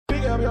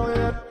up your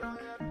head,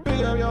 pick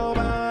up your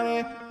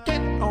body, get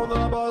on the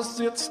bus,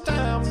 it's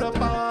time to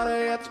party.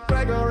 It's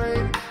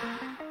Gregory,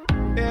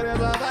 it is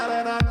a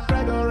Saturday Night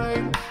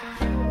Gregory.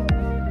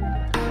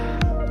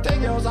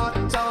 Take your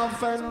socks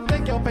off and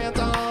take your pants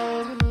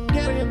on,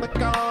 get in the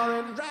car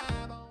and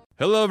drive on.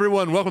 Hello,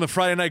 everyone. Welcome to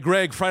Friday Night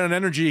Greg, Friday on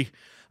Energy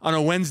on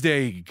a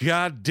Wednesday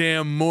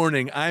goddamn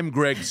morning. I'm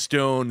Greg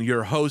Stone,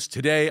 your host.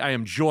 Today, I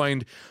am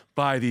joined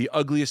by the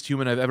ugliest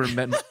human I've ever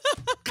met.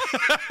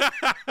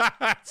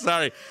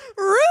 Sorry.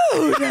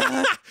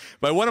 Rude.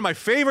 By one of my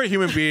favorite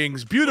human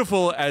beings,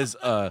 beautiful as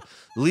a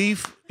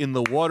leaf in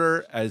the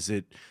water as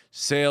it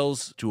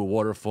sails to a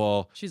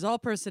waterfall. She's all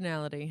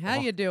personality. How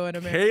you doing,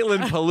 Amanda?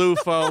 Caitlin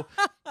Palufo,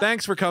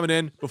 thanks for coming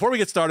in. Before we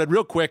get started,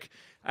 real quick,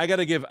 I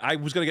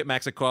was going to get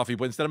Max a coffee,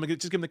 but instead I'm going to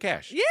just give him the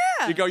cash.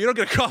 Yeah. You don't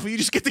get a coffee, you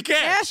just get the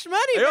cash. Cash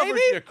money, I offered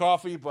baby. you a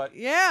coffee, but...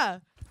 Yeah.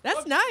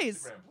 That's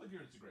nice.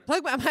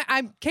 Plug your Instagram.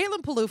 I'm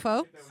Caitlin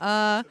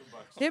Palufo.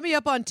 Hit me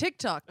up on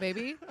TikTok,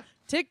 baby.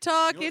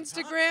 TikTok,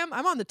 Instagram.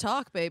 I'm on the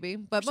talk, baby.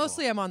 But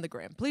mostly I'm on the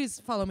gram. Please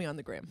follow me on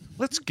the gram.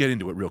 Let's get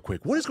into it real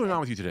quick. What is going on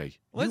with you today?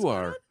 What's you going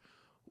are on?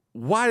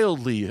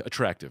 wildly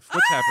attractive.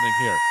 What's happening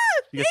here?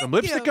 You got some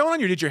thank lipstick you. going on?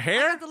 You did your I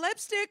hair? have the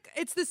lipstick.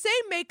 It's the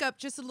same makeup,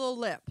 just a little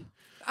lip.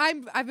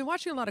 I've been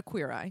watching a lot of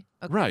Queer Eye.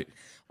 Okay? Right.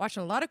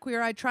 Watching a lot of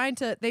Queer Eye,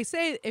 they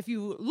say if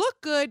you look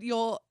good,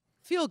 you'll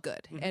feel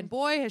good. And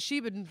boy, has she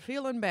been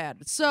feeling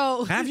bad.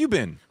 So Have you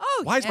been?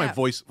 Oh, Why is my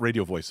yeah.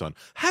 radio voice on?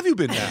 Have you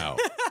been now?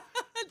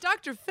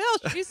 Dr.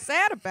 Phil, she's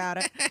sad about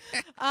it.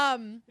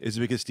 Is it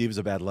because Steve is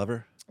a bad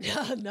lover?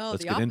 No,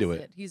 Let's the get into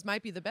opposite. it. He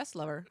might be the best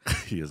lover.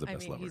 He is the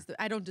best lover.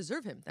 I don't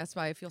deserve him. That's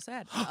why I feel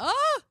sad.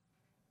 Oh,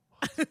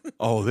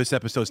 Oh, this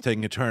episode's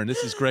taking a turn.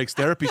 This is Greg's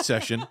therapy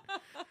session.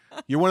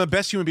 You're one of the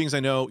best human beings I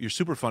know. You're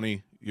super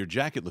funny. Your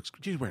jacket looks...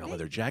 You're wearing a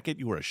leather jacket.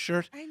 You wear a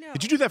shirt. I know.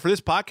 Did you do that for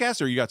this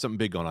podcast, or you got something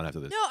big going on after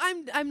this?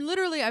 no, I'm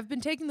literally, I've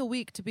been taking the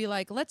week to be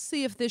like, let's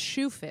see if this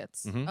shoe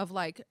fits. Mm-hmm. Of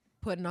like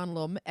putting on a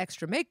little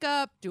extra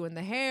makeup, doing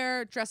the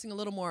hair, dressing a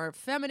little more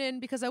feminine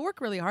because I work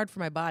really hard for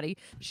my body.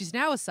 She's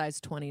now a size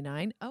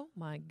 29. Oh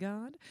my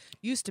God.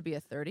 Used to be a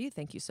 30.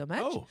 Thank you so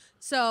much. Oh.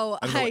 So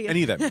I don't know what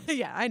any of that means.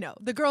 Yeah, I know.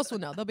 The girls will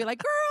know. They'll be like,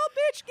 girl,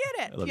 bitch,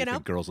 get it. I love You to know?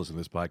 think girls listen to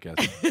this podcast.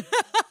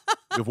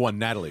 You have one,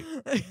 Natalie.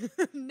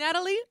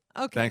 Natalie?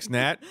 Okay. Thanks,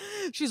 Nat.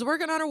 She's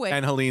working on her way.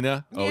 And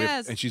Helena.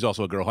 Yes. And she's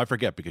also a girl. I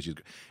forget because she's...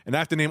 And I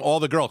have to name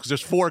all the girls because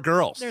there's 4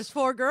 girls. There's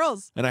 4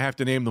 girls. And I have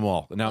to name them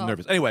all. And now I'm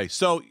nervous. Anyway,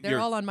 so They're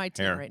all on my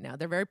team hair. right now.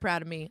 They're very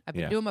proud of me. I've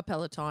been Yeah. doing my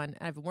Peloton and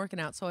I've been working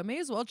out. So I may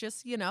as well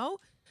just,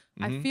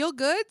 Mm-hmm. I feel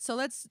good. So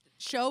let's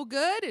show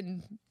good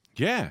and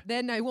Yeah.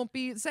 then I won't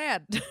be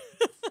sad.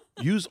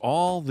 Use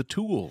all the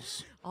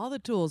tools. All the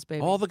tools,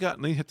 baby. All the Let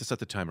me hit to set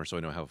the timer so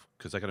I know how,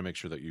 because I got to make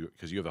sure that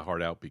because you have a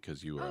heart out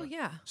because you are Oh,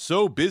 yeah.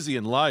 so busy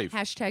in life.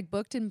 Hashtag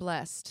booked and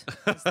blessed,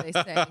 as they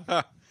say.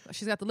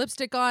 She's got the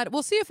lipstick on.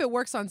 We'll see if it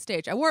works on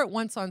stage. I wore it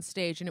once on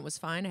stage and it was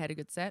fine. I had a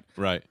good set.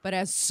 Right. But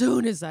as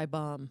soon as I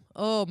bomb,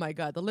 oh my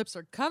God, the lips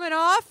are coming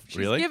off. She's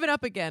Really? giving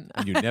up again.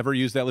 And you never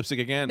use that lipstick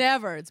again?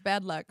 Never. It's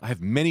bad luck. I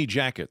have many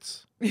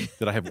jackets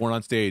that I have worn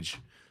on stage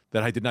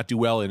that I did not do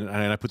well in, and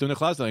I put them in the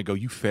closet and I go,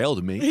 you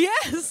failed me.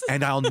 Yes.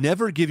 And I'll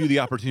never give you the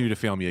opportunity to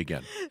fail me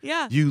again.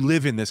 Yeah. You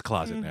live in this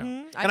closet now. I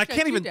And I shut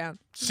can't you even down.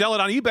 sell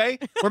it on eBay.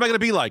 What am I going to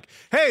be like?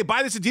 Hey,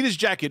 buy this Adidas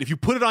jacket. If you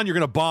put it on, you're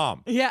going to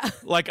bomb. Yeah.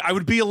 Like, I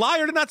would be a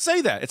liar to not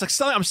say that. It's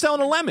like I'm selling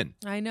a lemon.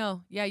 I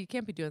know. Yeah, you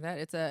can't be doing that.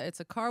 It's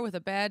a car with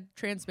a bad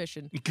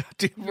transmission. You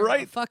goddamn You're a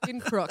right. fucking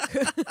crook.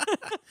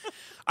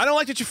 I don't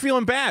like that you're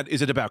feeling bad.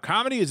 Is it about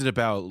comedy? Is it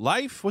about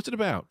life? What's it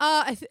about?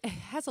 It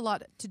has a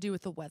lot to do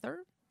with the weather.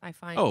 I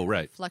find Oh, it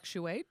right.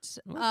 fluctuate.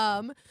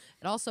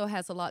 It also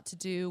has a lot to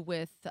do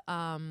with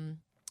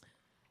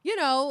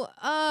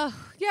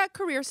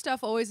career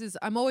stuff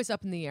I'm always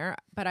up in the air,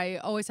 but I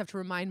always have to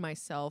remind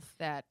myself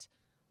that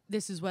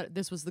this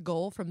was the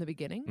goal from the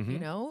beginning,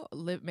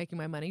 Mm-hmm. making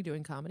my money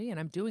doing comedy, and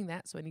I'm doing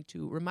that, so I need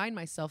to remind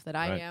myself that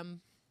I Right.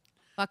 am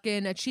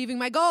fucking achieving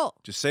my goal.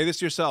 Just say this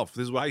to yourself.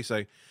 This is why you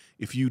say,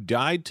 if you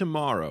died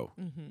tomorrow,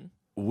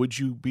 would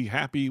you be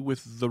happy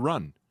with the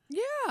run?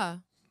 Yeah.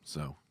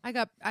 So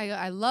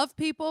I love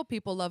people.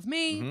 People love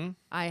me. Mm-hmm.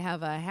 I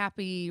have a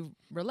happy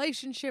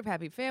relationship,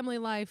 happy family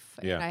life,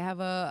 Yeah. and I have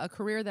a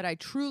career that I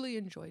truly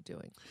enjoy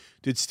doing.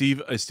 did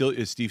Steve is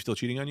Steve still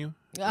cheating on you?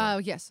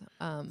 Yes,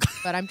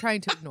 but I'm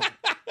trying to ignore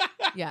it.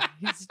 Yeah,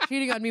 he's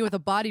cheating on me with a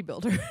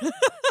bodybuilder.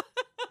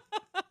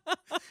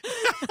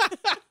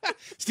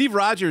 Steve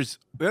Rogers.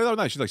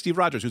 No, she's like Steve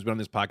Rogers, who's been on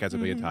this podcast a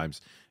million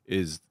times.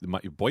 Is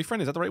your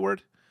boyfriend? Is that the right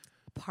word?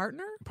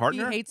 Partner?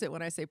 Partner? He hates it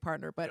when I say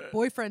partner, but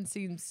boyfriend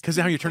seems... Because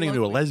now you're turning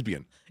into a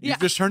lesbian. Yeah. You've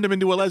just turned him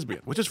into a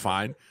lesbian, which is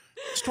fine.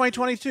 It's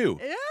 2022.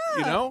 Yeah.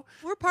 You know?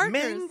 We're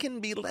partners. Men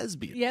can be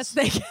lesbians. Yes,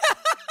 they can.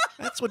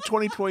 That's what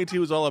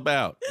 2022 is all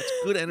about. It's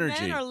good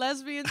energy. Men are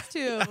lesbians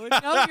too.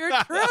 Know your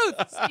truth,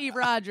 Steve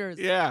Rogers.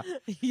 Yeah.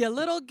 You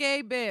little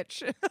gay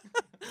bitch.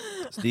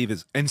 Steve,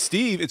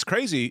 it's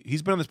crazy.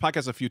 He's been on this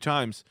podcast a few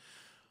times.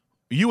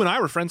 You and I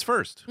were friends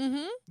first.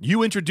 Mm-hmm.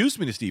 You introduced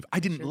me to Steve. I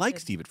didn't Sure like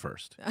did. Steve at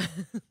first.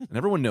 And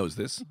everyone knows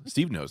this.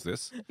 Steve knows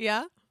this.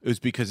 Yeah. It was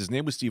because his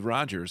name was Steve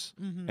Rogers,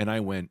 Mm-hmm. and I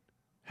went,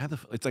 "How the?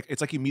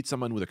 It's like you meet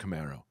someone with a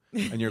Camaro,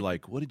 and you're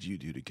like, what did you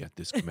do to get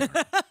this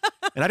Camaro?"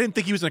 And I didn't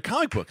think he was in the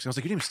comic books. And I was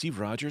like, "Your name is Steve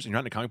Rogers, and you're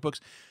not in the comic books."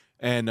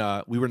 And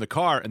we were in the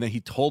car, and then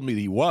he told me that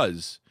he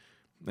was,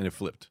 and it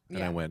flipped. And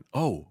I Yeah. went,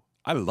 "Oh,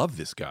 I love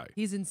this guy."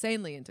 He's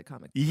insanely into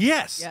comic.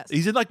 Yes. Yes.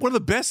 He's like one of the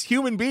best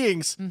human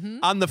beings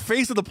on the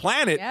face of the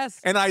planet.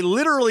 Yes. And I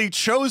literally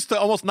chose to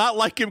almost not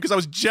like him because I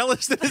was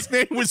jealous that his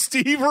name was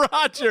Steve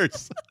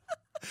Rogers.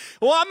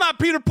 Well, I'm not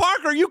Peter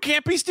Parker. You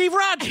can't be Steve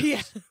Rogers.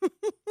 Yeah.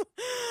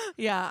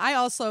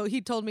 Yeah. He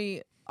told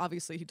me,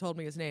 obviously, he told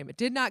me his name. It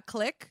did not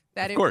click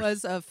that Of course. it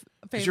was a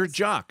Because famous you're a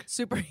jock.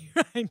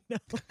 superhero. I know.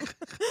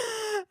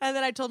 And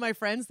then I told my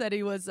friends that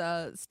he was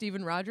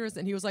Steven Rogers,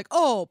 and he was like,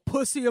 "Oh,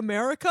 Pussy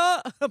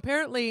America."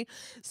 Apparently,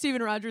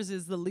 Steven Rogers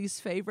is the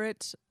least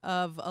favorite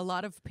of a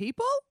lot of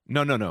people.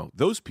 No.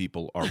 Those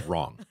people are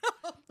wrong.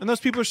 And those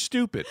people are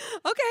stupid.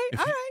 Okay,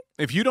 all right.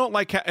 If you don't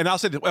like, and I'll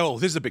say,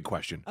 this is a big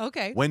question.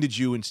 Okay. When did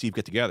you and Steve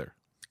get together?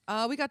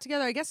 We got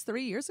together, I guess,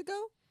 3 years ago,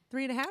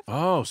 3.5.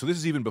 Oh, so this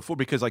is even before,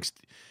 because like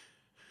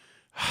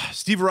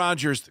Steve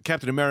Rogers,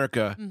 Captain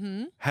America,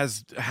 Mm-hmm.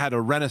 has had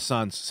a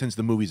renaissance since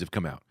the movies have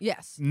come out.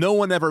 Yes. No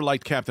one ever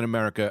liked Captain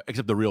America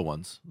except the real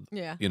ones,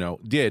 Yeah.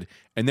 did.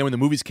 And then when the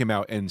movies came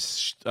out and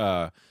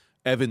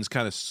Evans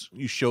kind of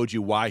showed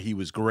you why he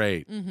was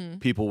great, Mm-hmm.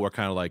 people were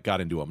kind of like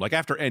got into him. Like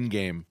after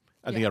Endgame,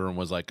 I think everyone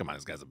was like, "Come on,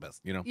 this guy's the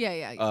best,"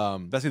 Yeah.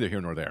 That's neither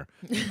here nor there.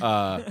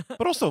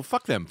 But also,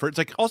 fuck them. It's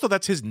like, also,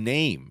 that's his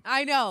name.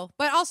 I know,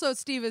 but also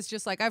Steve is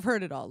just like, I've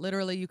heard it all.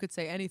 Literally, you could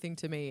say anything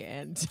to me,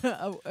 and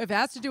if it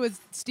has to do with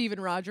Steven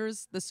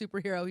Rogers, the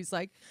superhero, he's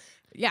like,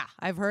 yeah,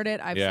 I've heard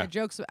it. I've Yeah. said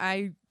jokes.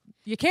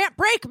 You can't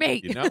break me.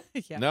 You know?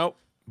 Yeah. No.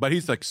 But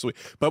he's like sweet.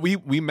 But we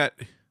met,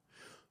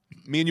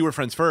 me and you were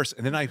friends first,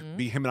 and then Mm-hmm.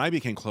 him and I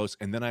became close,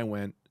 and then I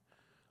went,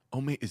 "Oh,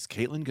 man, is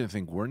Caitlin going to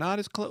think we're not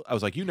as close?" I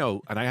was like, and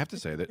I have to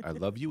say that I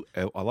love you.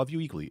 I love you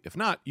equally. If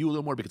not, you a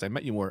little more because I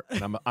met you more,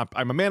 and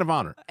I'm a man of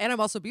honor. And I'm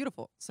also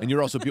beautiful. So. And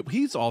you're also beautiful.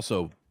 He's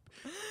also,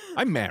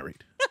 I'm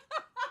married.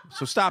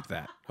 So stop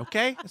that,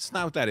 okay? That's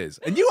not what that is.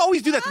 And you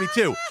always do that to me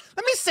too.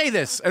 Let me say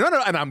this, and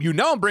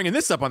I'm bringing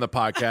this up on the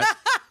podcast.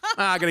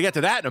 I'm going to get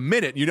to that in a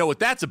minute. You know what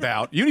that's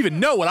about. You don't even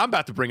know what I'm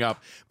about to bring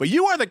up. But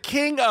you are the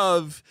king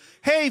of,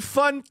 hey,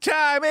 fun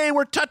time. Hey,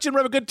 we're touching. We're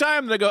having a good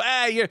time. And I go,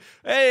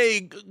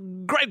 hey,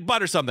 great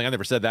butt or something. I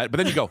never said that. But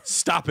then you go,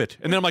 stop it.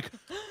 And then I'm like,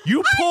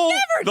 you pull the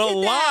did that.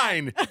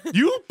 line.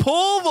 You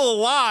pull the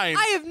line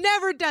I have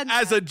never done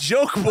that. as a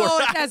joke.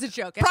 Oh, as a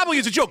joke. Probably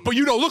as a joke, but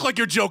you don't look like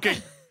you're joking.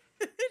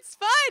 It's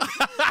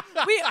fun.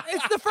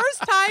 It's the first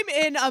time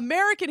in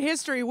American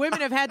history women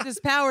have had this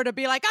power to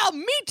be like, "Oh,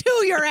 me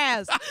too, your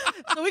ass."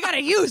 So we got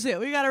to use it.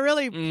 We got to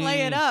really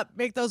play it up,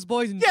 make those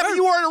boys. Yeah, but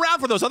you weren't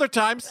around for those other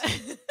times.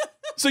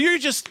 So you're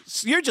just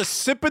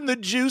sipping the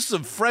juice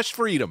of fresh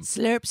freedom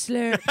slurp,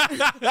 slurp.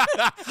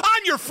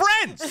 on your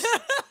friends.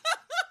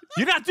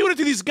 You're not doing it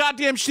to these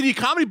goddamn shitty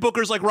comedy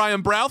bookers like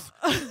Ryan Brouth.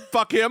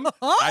 Fuck him.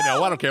 I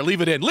know. I don't care.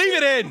 Leave it in. Leave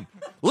it in.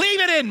 Leave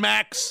it in,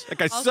 Max. That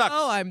guy sucks.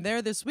 Oh, I'm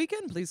there this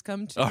weekend. Please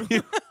come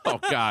to Oh,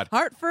 God.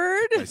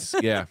 Hartford.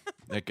 Yeah,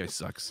 that guy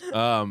sucks.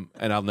 And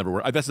I'll never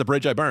work. That's the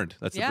bridge I burned.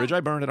 That's the Yeah. bridge I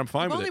burned, and I'm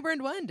fine I've with only it.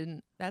 burned one,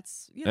 and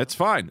that's That's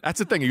fine. That's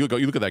the thing. You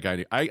look at that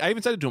guy. I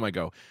even said it to him. I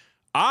go,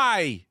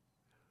 I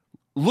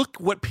look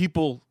what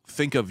people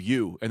think of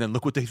you, and then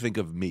look what they think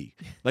of me.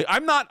 Like I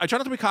try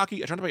not to be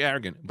cocky. I try not to be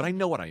arrogant, but I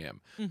know what I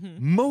am.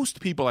 Most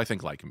people I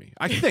think like me.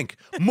 I think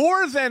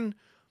more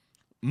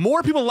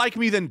people like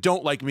me than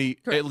don't like me,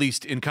 at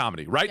least in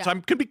comedy, right? Yeah. So I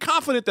can be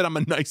confident that I'm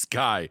a nice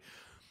guy.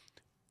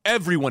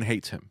 Everyone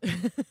hates him.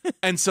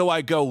 And so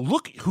I go,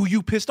 look who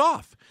you pissed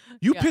off.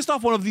 You Yeah. pissed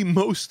off one of the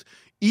most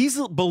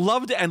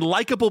beloved and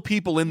likable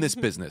people in this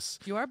business.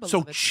 You are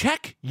So beloved.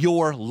 check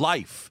your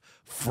life,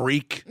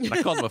 freak.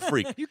 I called him a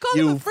freak. You called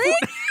him a freak?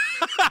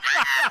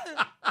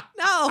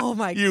 No, oh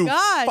my You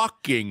God.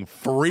 fucking I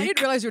freak. didn't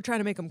realize you were trying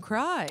to make him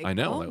cry. I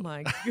know. Oh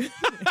my goodness.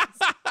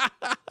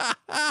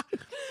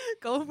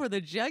 Going for the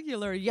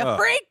jugular, you Uh,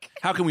 freak.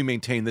 How can we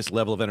maintain this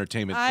level of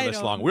entertainment I for this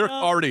don't long? We're know.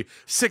 already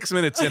 6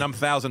 minutes in. I'm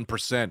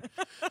 1,000%.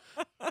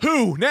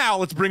 Who? Now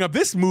let's bring up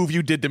this move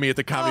you did to me at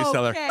the Comedy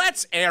Cellar. Okay.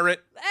 Let's air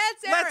it.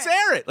 Let's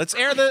air it.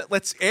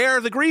 Let's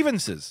air the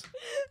grievances.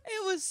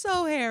 It was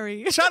so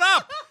hairy. Shut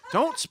up.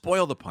 Don't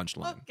spoil the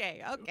punchline.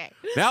 Okay.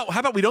 Now, how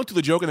about we don't do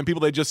the joke and then people,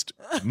 they just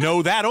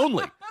know that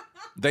only.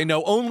 They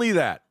know only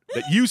that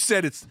you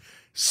said it's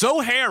so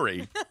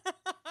hairy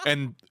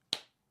and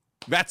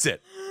that's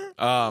it.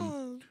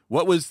 I'm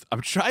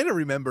trying to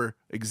remember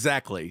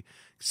exactly.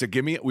 So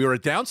we were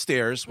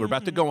downstairs. We're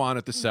about to go on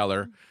at the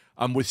cellar.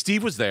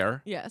 Steve was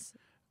there. Yes.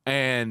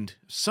 And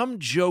some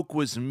joke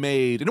was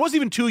made, and it wasn't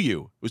even to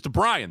you. It was to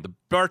Brian, the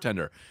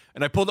bartender.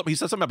 And he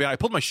said something about me. I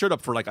pulled my shirt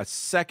up for like a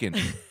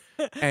second,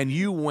 and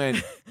you went,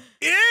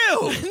 ew!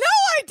 No,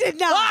 I did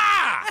not.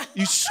 Ah!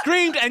 You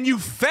screamed and you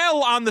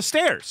fell on the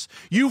stairs.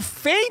 You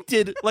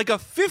fainted like a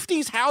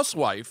 50s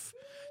housewife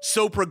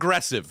So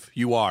progressive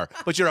you are.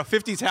 But you're a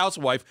 50s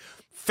housewife.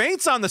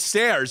 Faints on the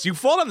stairs. You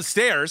fall down the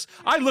stairs.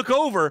 I look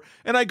over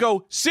and I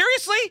go,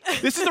 seriously?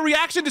 This is the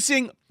reaction to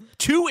seeing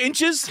 2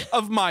 inches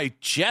of my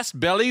chest,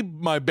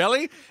 my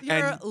belly?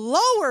 Your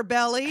lower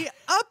belly,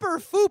 upper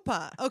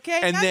fupa, okay?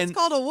 And That's then-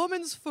 called a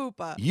woman's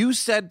fupa. You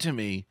said to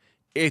me,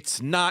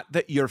 it's not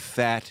that you're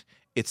fat,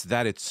 it's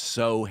that it's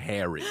so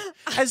hairy.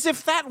 As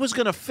if that was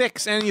going to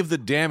fix any of the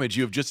damage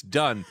you have just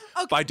done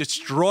by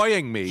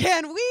destroying me.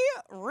 Can we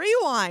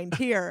rewind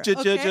here?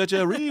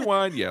 Okay?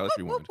 Rewind. Yeah, let's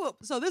rewind. Whoop, whoop.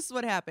 So this is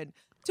what happened.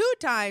 2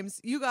 times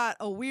you got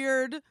a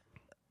weird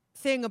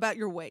thing about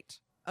your weight.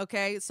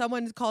 Okay,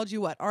 someone called you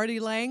what? Artie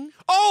Lang?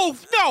 Oh,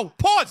 no,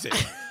 pause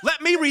it.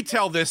 Let me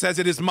retell this as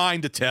it is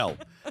mine to tell.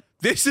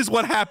 This is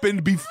what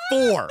happened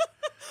before.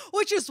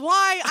 Which is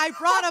why I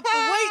brought up the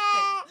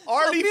weight thing.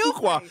 Artie feel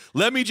Fuqua. free.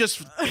 Let me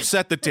just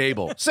set the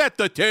table. Set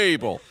the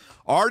table.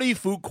 Artie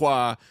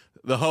Fuqua,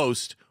 the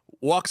host,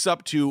 walks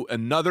up to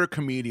another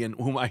comedian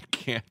whom I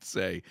can't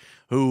say,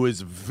 who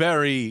is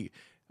very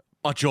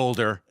much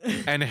older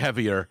and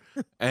heavier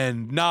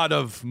and not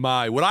of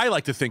my, what I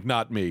like to think,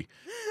 not me.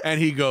 And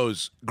he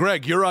goes,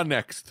 Greg, you're on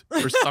next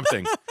or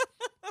something.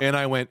 And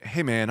I went,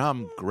 hey, man,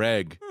 I'm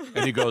Greg.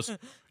 And he goes,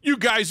 you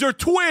guys are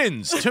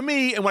twins to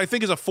me. And what I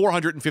think is a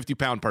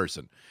 450-pound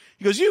person.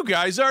 He goes, you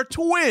guys are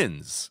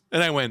twins.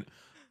 And I went,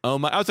 oh,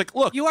 my. I was like,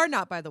 look. You are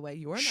not, by the way.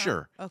 You are not.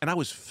 Sure. Okay. And I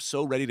was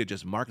so ready to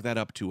just mark that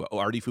up to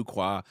Artie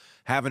Fuqua,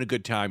 having a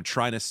good time,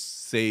 trying to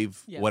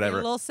save Yeah, whatever.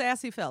 you're a little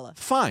sassy fella.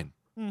 Fine.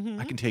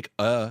 I can take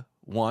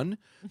one.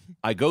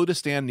 I go to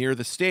stand near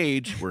the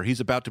stage where he's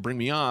about to bring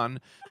me on.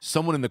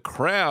 Someone in the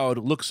crowd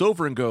looks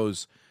over and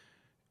goes,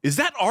 is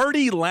that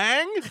Artie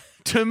Lang?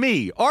 To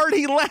me,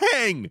 Artie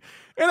Lang.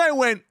 And I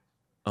went,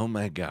 oh,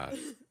 my God.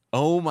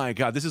 Oh, my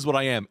God. This is what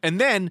I am. And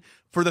then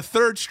for the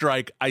third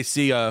strike, I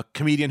see a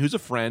comedian who's a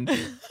friend,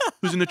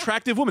 who's an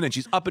attractive woman, and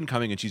she's up and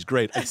coming, and she's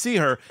great. I see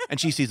her, and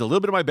she sees a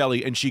little bit of my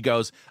belly, and she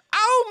goes,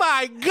 oh,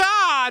 my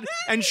God,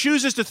 and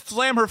chooses to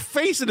slam her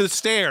face into the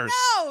stairs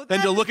No, than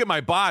that to is- look at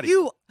my body.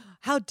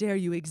 How dare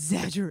you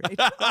exaggerate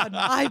on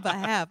my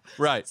behalf?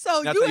 Right.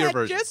 So That's you your had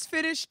version. just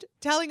finished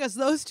telling us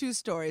those 2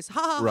 stories. Ha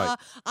ha Right. ha.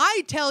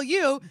 I tell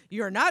you,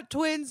 you're not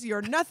twins.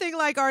 You're nothing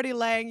like Artie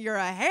Lang. You're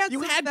a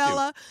handsome had to.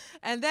 fella.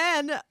 And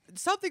then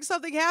something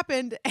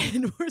happened,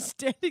 and we're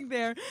standing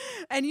there,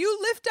 and you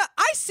lift up.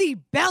 I see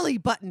belly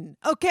button.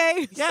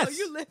 Okay. Yes. So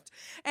you lift,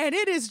 and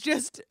it is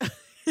just.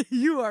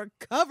 You are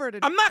covered in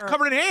I'm not hair.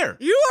 covered in hair.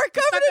 You are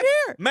covered in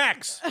hair.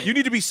 Max, you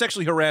need to be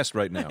sexually harassed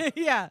right now.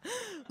 Yeah.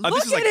 Look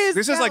This is at like his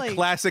this is like belly.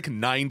 classic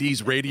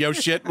 90s radio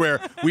shit where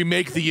we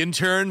make the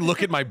intern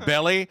look at my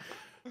belly.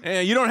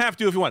 You don't have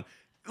to if you want.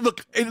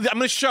 Look, I'm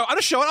gonna show it. I'll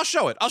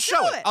show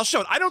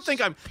it. I don't think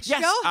I'm.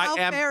 Yes, Show how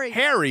I am hairy.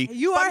 hairy.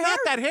 You but are I'm not hairy.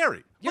 that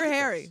hairy. You're Look at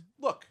hairy. this.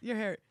 Look, You're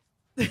hairy.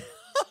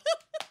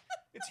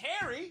 it's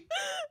hairy.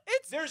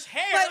 It's There's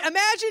hair. But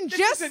imagine This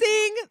just isn't-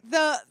 seeing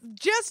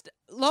just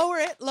lower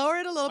it a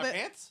little My bit.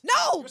 pants?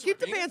 No, Yours are keep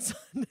the my pants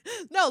on.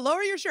 No,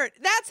 lower your shirt.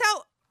 That's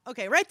how.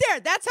 Okay, right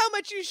there. That's how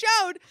much you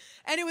showed,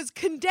 and it was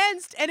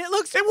condensed, and it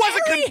looks. It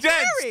wasn't very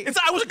condensed. Hairy.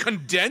 I wasn't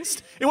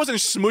condensed. It wasn't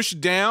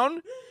smushed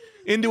down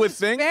into a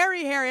thing.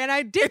 Very hairy, and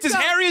I did. It's as go,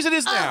 hairy as it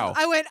is "Oh." now.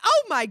 I went,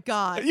 oh my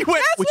god. You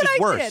went, That's which what is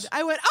I worse. did.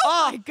 I went,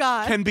 oh my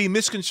god. Can be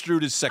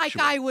misconstrued as Like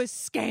sexual. I was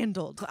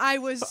scandaled. I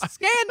was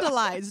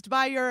scandalized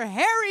by your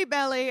hairy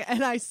belly,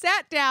 and I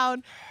sat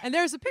down. And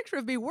there's a picture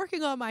of me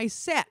working on my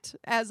set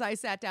as I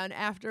sat down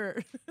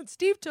after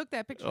Steve took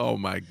that picture. Oh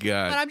my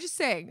God. But I'm just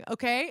saying,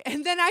 okay?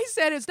 And then I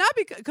said, it's not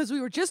because we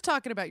were just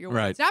talking about your weight.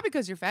 Right. It's not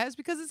because you're fat. It's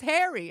because it's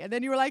hairy. And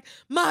then you were like,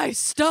 my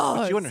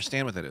stars. But you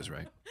understand what that is,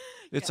 right?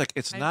 It's like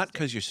it's I not understand.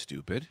 because you're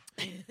stupid.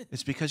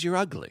 It's because you're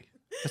ugly.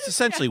 That's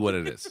essentially what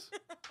it is.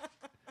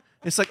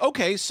 It's like,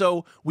 okay,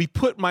 so we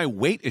put my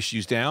weight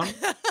issues down,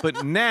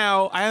 but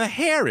now I have a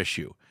hair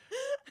issue.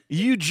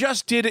 You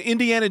just did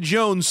Indiana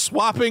Jones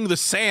swapping the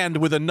sand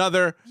with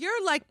another.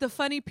 You're like the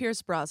funny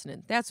Pierce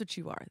Brosnan. That's what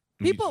you are.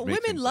 You People, make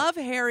women things love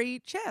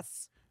hairy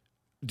chests.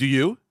 Do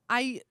you?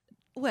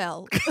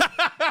 Well,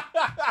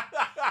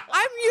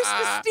 I'm used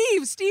to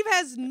Steve. Steve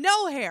has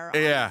no hair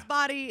on Yeah. his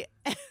body.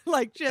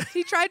 Like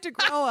he tried to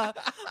grow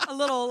a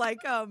little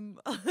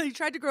he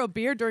tried to grow a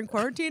beard during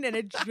quarantine, and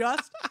it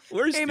just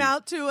Where's came Steve?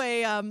 out to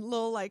a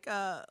little like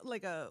a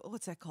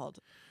what's that called?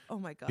 Oh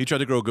my god! He tried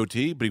to grow a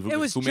goatee, but he It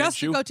was Fu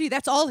just a Manchu? goatee.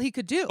 That's all he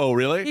could do. Oh,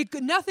 really? He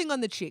could, nothing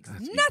on the cheeks.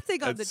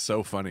 Nothing on the. That's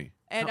so funny.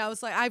 And I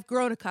was like, I've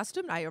grown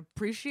accustomed. I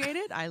appreciate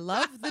it. I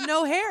love the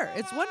no hair.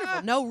 It's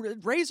wonderful. No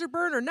razor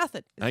burn or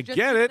nothing. It's I just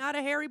get it. Not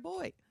a hairy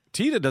boy.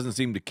 Tita doesn't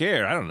seem to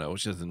care. I don't know.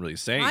 She doesn't really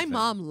say My anything.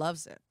 mom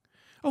loves it.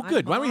 Oh, my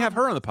good. Why don't we have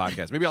mom- her on the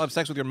podcast? Maybe I'll have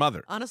sex with your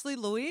mother. Honestly,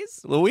 Louise,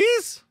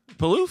 Louise? you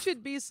Palouf?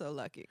 should be so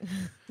lucky.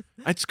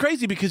 It's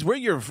crazy because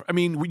you're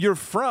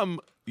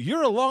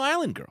a Long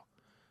Island girl.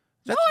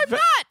 No, I'm not.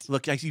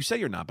 Look, you say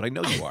you're not, but I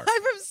know you are.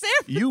 I'm from San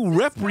You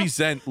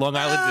represent Long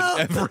Island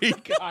in every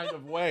kind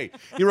of way.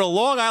 You're a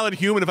Long Island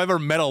human if I've ever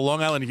met a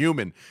Long Island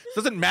human. It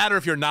doesn't matter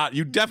if you're not.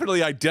 You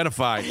definitely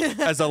identify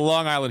as a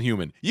Long Island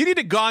human. You need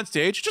to go on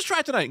stage. Just try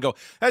it tonight and go,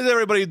 how's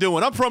everybody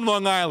doing? I'm from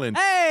Long Island.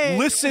 Hey.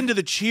 Listen to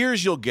the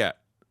cheers you'll get.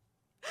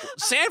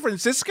 San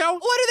Francisco?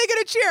 What are they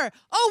going to cheer?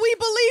 Oh, we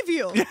believe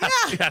you.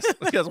 Yeah.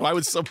 Yes. Why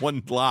would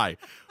someone lie?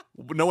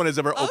 No one has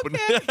ever opened.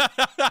 Okay.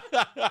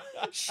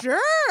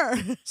 Sure.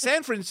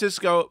 San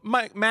Francisco,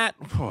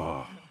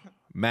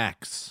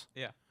 Max.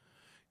 Yeah.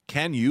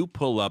 Can you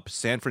pull up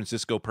San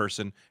Francisco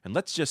person and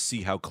let's just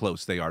see how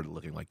close they are to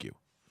looking like you?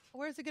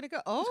 Where's it going to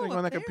go? Oh, It's going to go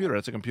on that up there. computer.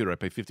 That's a computer. I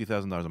pay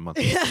 $50,000 a month.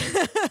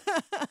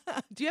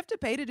 Do you have to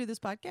pay to do this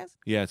podcast?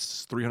 Yeah,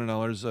 it's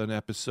 $300 an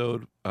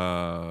episode.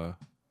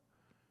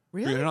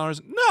 Really?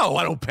 $300? No,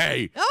 I don't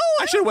pay. Oh,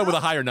 I should have went with a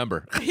higher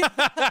number.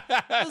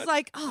 I was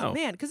like, oh, No.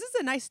 man, because this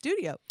is a nice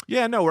studio.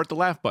 Yeah, no, we're at the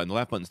Laugh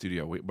Button,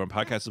 studio. We're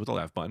podcasting with the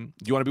Laugh Button.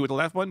 Do you want to be with the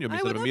Laugh Button? You want I me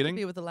to would set up a love meeting?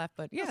 to be with the laugh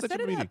button. Yeah, Let's set set up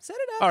a it meeting. up. Set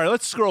it up. All right,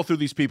 let's scroll through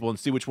these people and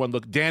see which one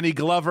look. Danny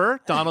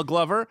Glover, Donald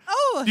Glover.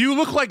 Oh. Do you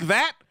look like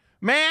that,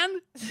 man?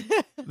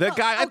 That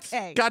guy, that's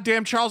Okay.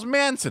 goddamn Charles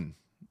Manson.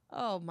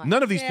 Oh, my.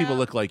 None of these people Yeah.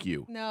 look like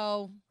you.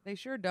 No, they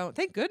sure don't.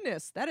 Thank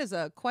goodness. That is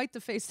quite the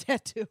face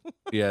tattoo.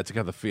 Yeah, it's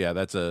kind of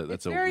that's a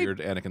It's a very weird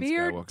Anakin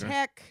Beard, Skywalker.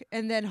 tech,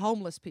 and then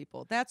homeless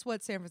people. That's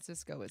what San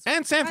Francisco is.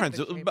 And San Kind of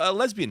Francisco, extreme.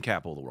 lesbian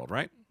capital of the world,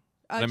 right?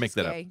 Did I make Just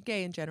that up?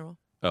 Gay in general.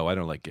 Oh, I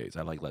don't like gays.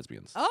 I like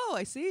lesbians. Oh,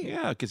 I see.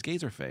 Yeah, because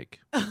gays are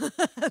fake.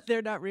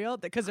 They're not real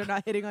because they're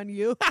not hitting on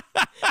you.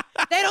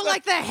 They don't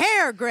like the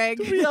hair, Greg.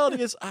 The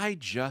reality is, I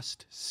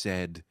just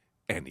said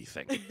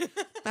anything.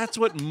 That's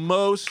what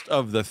most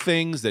of the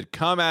things that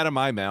come out of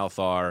my mouth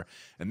are.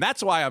 And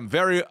that's why I'm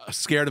very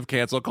scared of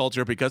cancel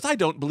culture, because I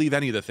don't believe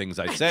any of the things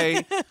I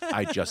say.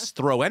 I just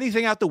throw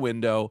anything out the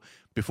window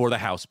before the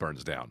house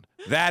burns down.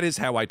 That is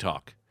how I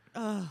talk.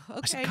 I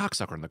said Okay.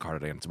 cocksucker in the car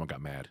today and someone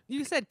got mad.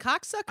 You said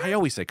cocksucker? I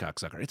always say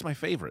cocksucker. It's my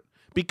favorite.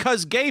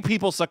 Because gay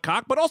people suck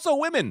cock, but also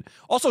women.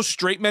 Also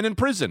straight men in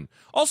prison.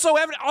 Also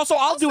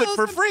I'll do it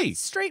for some free.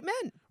 Straight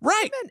men.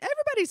 Right. Men.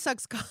 Everybody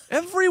sucks cock.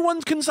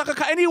 Everyone can suck a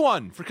cock.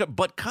 Anyone.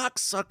 But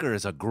cocksucker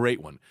is a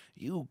great one.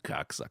 You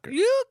cocksucker.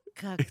 You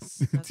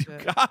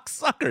cocksucker.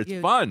 Cocksucker. It's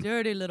You fun.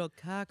 dirty little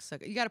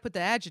cocksucker. You got to put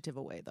the adjective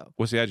away, though.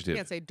 What's the You adjective?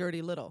 can't say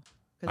dirty little.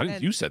 'cause I think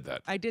then- you said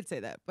that. I did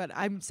say that, but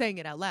I'm saying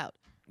it out loud.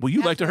 Well,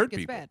 you That's like to when hurt it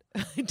gets people. bad.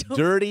 I don't.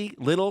 Dirty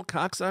little Yeah,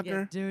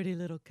 cocksucker. dirty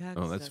little cocksucker.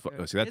 Oh, that's fun.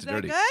 See, that's Is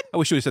dirty. That I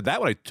wish you had said that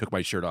when I took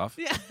my shirt off.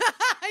 good? Yeah.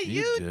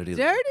 You you dirty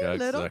dirty, little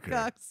little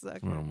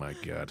cocksucker. cocksucker. Oh my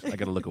God. I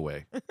gotta look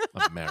away.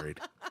 I'm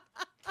married.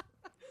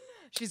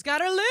 She's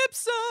got her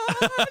lips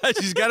on.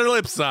 She's got her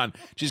lips on.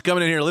 She's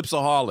coming in here, lips a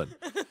hauling.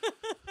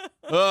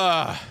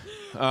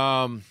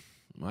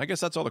 I guess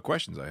that's all the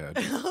questions I had.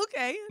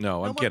 Okay.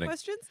 No, I'm more kidding.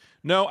 Questions?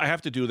 No, I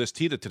have to do this.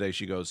 Tita today,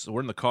 she goes,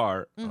 we're in the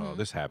car. Oh,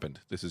 this happened.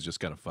 This is just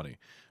kind of funny.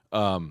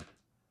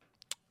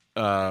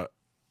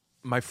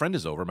 My friend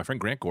is over. My friend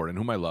Grant Gordon,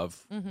 whom I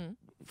love,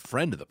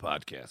 friend of the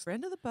podcast.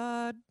 Friend of the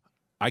pod.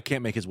 I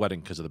can't make his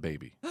wedding because of the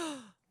baby.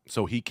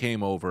 So he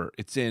came over.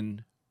 It's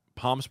in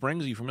Palm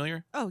Springs. Are you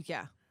familiar? Oh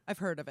yeah, I've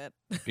heard of it.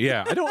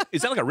 Yeah. I don't.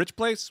 Is that like a rich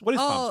place? What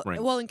is Palm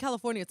Springs? well, in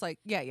California, it's like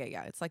yeah.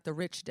 It's like the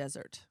rich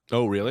desert.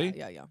 Oh, really?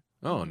 Yeah.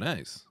 Oh,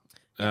 nice.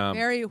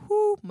 Very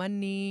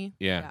money.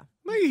 Yeah.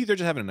 Maybe they're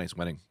just having a nice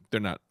wedding. They're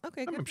not.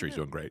 Okay. I'm good sure for he's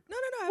them. doing great. No.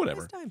 Have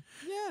Whatever. A nice time.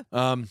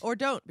 Yeah. Or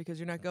don't because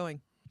you're not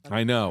going.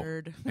 I know.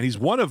 Nerd. And he's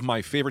one of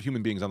my favorite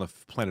human beings on the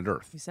planet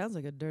Earth. He sounds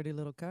like a dirty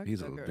little cocksucker.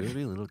 He's a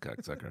dirty little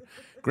cocksucker.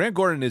 Grant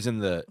Gordon is in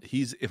the.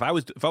 If I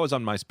was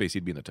on MySpace,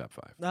 he'd be in the top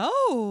 5.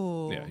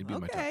 Oh. Yeah, he'd be in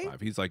my okay. top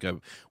 5. He's like one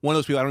of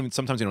those people. I don't even.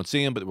 Sometimes I don't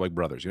see him, but like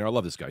brothers. You know, I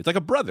love this guy. He's like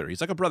a brother. He's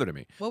like a brother to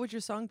me. What would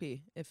your song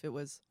be if it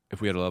was?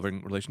 If we had a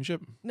loving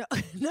relationship, No,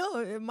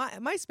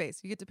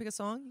 MySpace. You get to pick a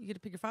song. You get to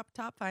pick your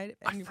top 5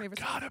 and your favorite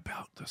song. forgot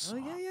about the Oh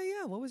song.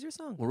 yeah. What was your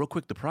song? Well, real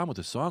quick, the problem with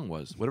the song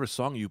was whatever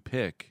song you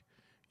pick,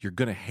 you're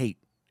gonna hate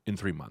in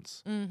 3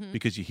 months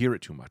because you hear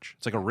it too much.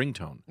 It's like a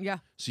ringtone. Yeah.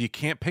 So you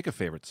can't pick a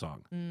favorite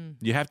song.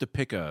 You have to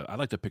pick I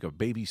like to pick a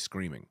baby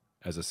screaming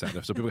as a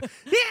sound. So people go,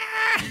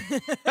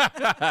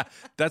 yeah!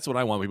 That's what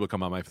I want. People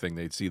come on my thing.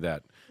 They'd see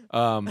that.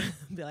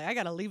 Be like, I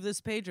gotta leave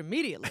this page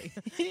immediately.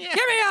 Get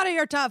me out of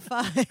your top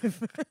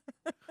 5.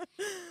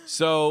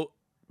 So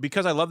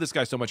because I love this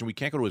guy so much and we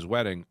can't go to his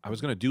wedding, I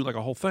was going to do like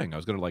a whole thing.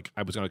 I'm going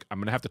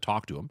to have to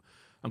talk to him.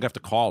 I'm going to have to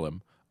call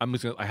him.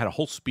 I had a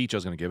whole speech I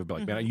was going to give. But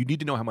like, man, you need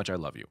to know how much I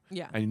love you.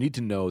 Yeah. And you need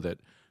to know that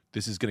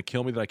this is going to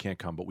kill me that I can't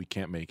come, but we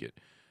can't make it.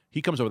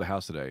 He comes over the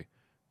house today.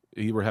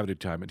 We're having a good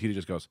time. And he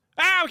just goes,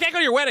 we can't go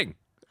to your wedding.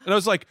 And I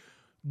was like,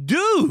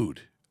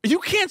 dude, you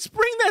can't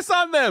spring this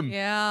on them.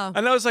 Yeah.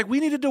 And I was like, we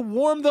needed to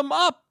warm them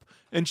up.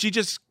 And she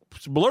just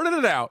blurted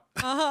it out.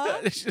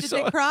 Did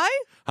they cry?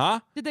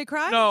 Huh? Did they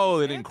cry? No,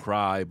 they didn't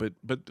cry, but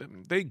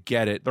they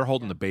get it. They're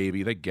holding the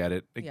baby. They get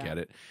it. They Yeah. get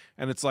it.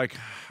 And it's like,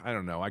 I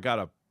don't know. I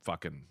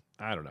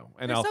don't know.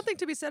 And There's something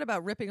to be said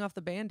about ripping off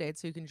the Band-Aid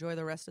so you can enjoy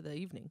the rest of the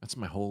evening. that's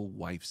my whole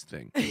wife's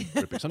thing.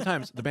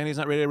 Sometimes the Band-Aid's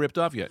not ready to ripped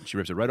off yet. She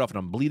rips it right off, and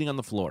I'm bleeding on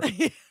the floor.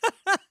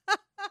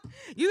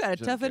 You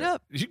gotta tough it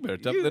up. You better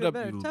toughen it up,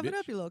 better you tough it bitch.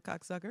 up, you little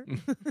cocksucker.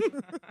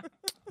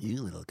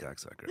 You little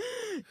cocksucker.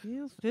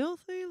 You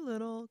filthy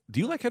little. Do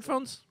you like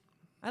headphones?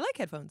 I like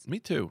headphones. Me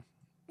too.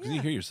 Because you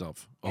Yeah. hear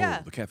yourself. Oh,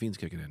 Yeah. the caffeine's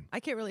kicking in. I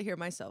can't really hear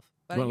myself,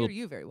 but You I want a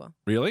hear you very well.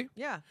 Really?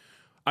 Yeah.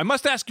 I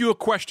must ask you a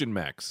question,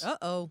 Max.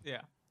 Uh-oh.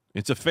 Yeah.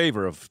 It's a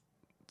favor of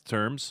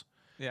terms.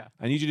 Yeah.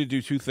 I need you to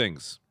do two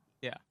things.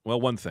 Yeah. Well,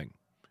 one thing.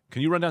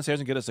 Can you run downstairs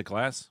and get us a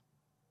glass?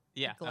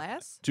 Yeah.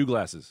 Glass? 2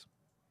 glasses.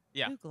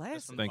 Yeah. Two glass?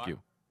 Just from the Thank bar. you.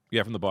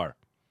 Yeah, from the bar.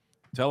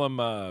 Tell them,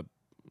 I don't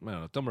know,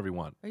 tell them whatever you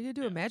want. Are you gonna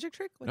do a magic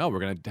trick? No, we're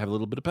going to have a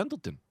little bit of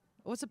Pendleton.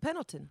 What's a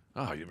Pendleton?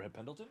 Oh, you ever had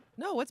Pendleton?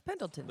 No, what's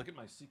Pendleton? Look at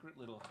my secret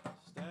little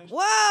stash.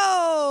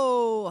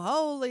 Whoa!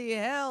 Holy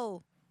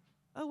hell!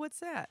 Oh, what's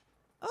that?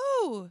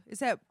 Oh, is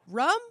that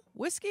rum?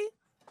 Whiskey?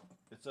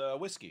 It's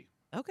whiskey.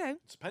 Okay.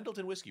 It's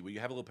Pendleton whiskey. Will you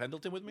have a little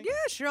Pendleton with me? Yeah,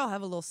 sure. I'll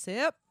have a little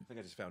sip. I think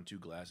I just found 2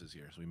 glasses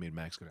here, so we made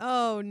Max go.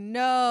 Oh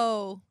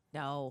no,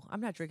 no!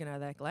 I'm not drinking out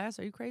of that glass.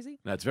 Are you crazy?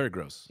 No, it's very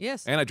gross.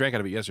 Yes. And I drank out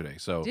of it yesterday,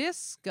 so.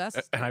 Disgust.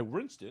 And I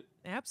rinsed it.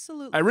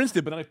 Absolutely. I rinsed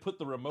it, but then I put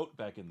the remote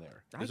back in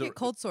there. I There's get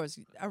cold sores.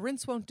 A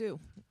rinse won't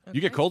do.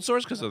 You get Okay? cold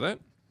sores because of that?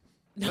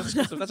 No,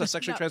 That's a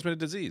sexually no. transmitted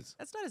disease.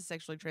 That's not a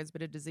sexually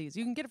transmitted disease.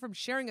 You can get it from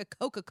sharing a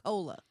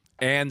Coca-Cola.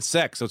 And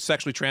sex, so it's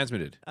sexually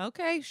transmitted.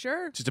 Okay,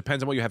 sure. Just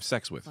depends on what you have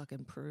sex with.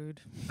 Fucking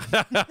prude.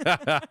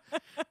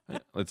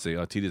 Let's see.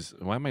 Tita's.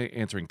 Why am I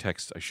answering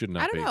texts? I should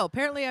not I don't be. know.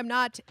 Apparently, I'm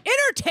not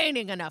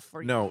entertaining enough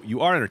for you. No,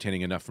 you are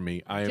entertaining enough for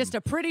me. I am. Just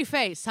a pretty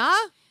face,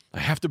 huh? I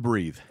have to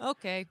breathe.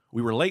 Okay.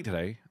 We were late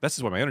today. This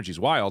is why my energy's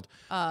wild.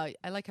 I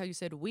like how you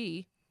said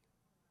we.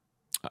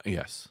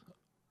 Yes,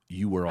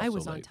 you were also I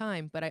was on late.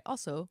 time, but I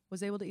also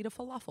was able to eat a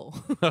falafel.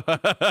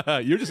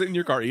 You're just in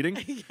your car eating.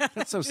 Yeah,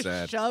 That's so just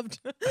sad. Shoved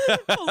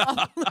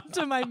falafel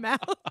into my mouth.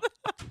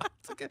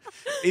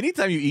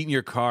 Anytime you eat in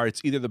your car,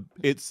 it's either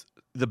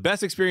the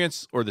best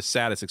experience or the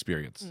saddest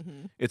experience.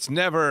 Mm-hmm. It's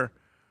never,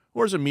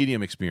 or it's a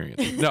medium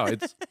experience. No,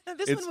 it's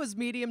This It's- one was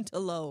medium to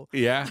low,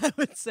 yeah. I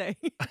would say.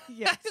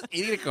 Yes.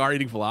 Eating in a car,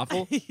 eating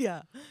falafel.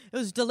 Yeah. It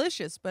was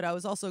delicious, but I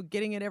was also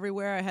getting it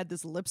everywhere. I had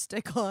this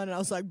lipstick on, and I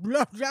was like,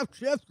 blah, blah,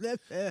 blah, blah,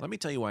 blah. Let me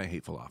tell you why I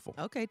hate falafel.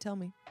 Okay, tell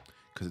me.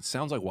 Because it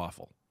sounds like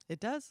waffle, It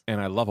does. and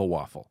I love a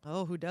waffle,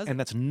 Oh, who doesn't? and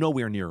that's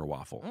nowhere near a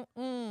waffle.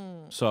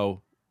 Mm.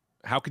 So,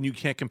 how can you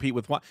can't compete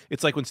with what?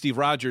 It's like when Steve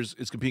Rogers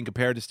is being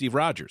compared to Steve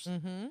Rogers.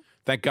 Mm-hmm.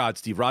 Thank God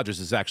Steve Rogers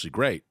is actually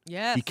great.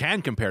 Yes. He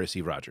can compare to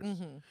Steve Rogers,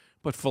 Mm-hmm.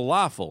 but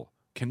falafel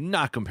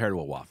cannot compare to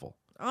a waffle.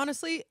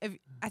 Honestly, I think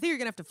you're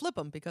going to have to flip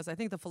them because I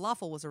think the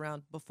falafel was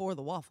around before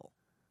the waffle.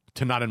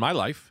 To not in my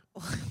life.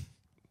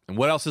 And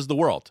what else is the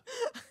world,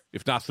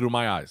 if not through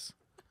my eyes?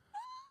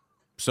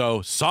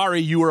 So sorry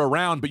you were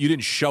around, but you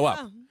didn't show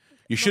up.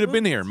 You should have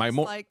been here. My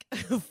Like,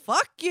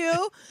 fuck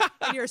you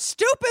and your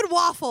stupid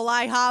waffle,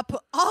 IHOP.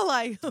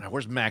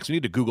 Where's Max? We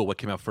need to Google what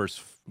came out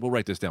first. We'll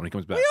write this down when he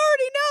comes back. We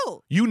already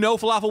know. You know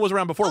falafel was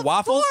around before Of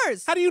waffles?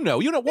 course. How do you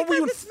know? You know what Because were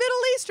you? it's Middle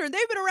Eastern.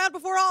 They've been around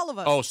before all of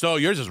us. Oh, so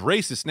yours is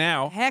racist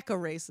now. Heck of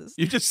racist.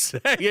 You're just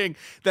saying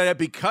that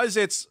because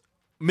it's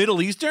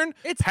Middle Eastern,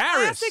 It's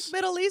Paris. classic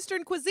Middle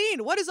Eastern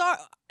cuisine. What is our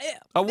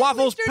A Middle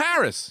waffle's Eastern-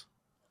 Paris.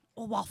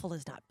 A waffle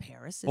is not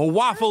Paris. A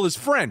waffle is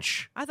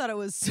French. I thought it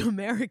was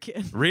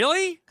American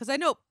Really? because I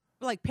know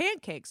like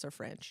pancakes are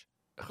French.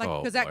 Like oh,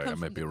 because that boy, comes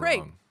I might from be the crepe.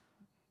 wrong.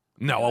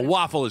 No, a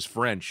waffle is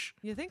French.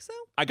 You think so?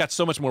 I got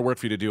so much more work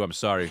for you to do. I'm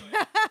sorry.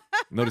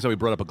 Notice how he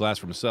brought up a glass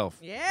for himself.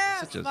 Yeah,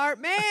 Such a- smart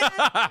man.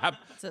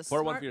 It's a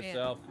Pour one smart for man.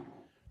 yourself.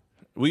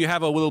 Will you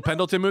have a little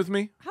Pendleton with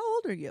me? How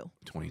old are you?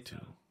 22.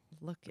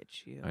 Look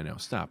at you. I know.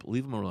 Stop.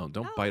 Leave him alone.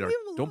 Don't No, bite our. leave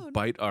him alone. Don't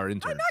bite our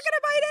intern. I'm not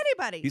gonna bite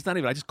anybody. He's not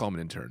even. I just call him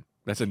an intern.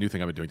 That's a new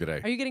thing I've been doing today.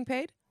 Are you getting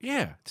paid?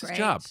 Yeah, it's his Great.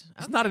 job.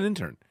 He's not an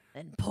intern.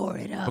 Then pour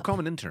it I'll up. call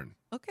him an intern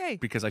Okay.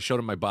 because I showed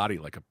him my body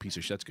like a piece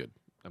of shit. That's good.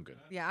 I'm good.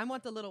 Yeah, I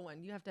want the little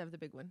one. You have to have the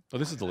big one. Oh,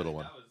 this is the little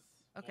one.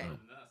 Okay.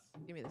 Oh.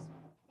 Give me this.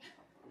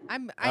 I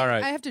All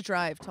right. I have to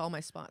drive to all my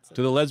spots.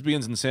 To the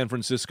lesbians in San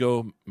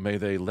Francisco, may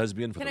they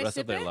lesbian for Can the I rest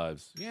of sip their it?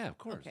 lives. Yeah, of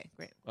course. Okay,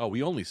 great. Oh,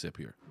 we only sip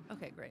here.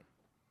 Okay, great.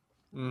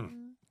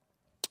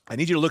 I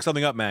need you to look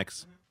something up,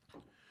 Max.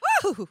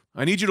 Woo!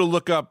 I need you to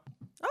look up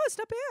Oh, it's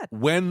not bad.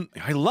 when.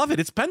 I love it.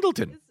 It's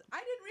Pendleton. I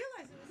didn't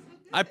realize it was so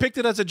good. I picked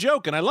it as a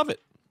joke, and I love it.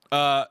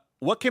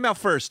 What came out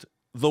first,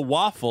 the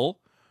waffle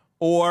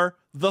or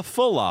the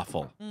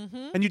falafel?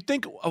 Mm-hmm. And you'd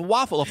think a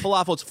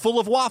falafel, it's full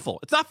of waffle.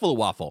 It's not full of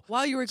waffle.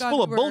 While you were It's gone,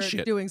 full of we were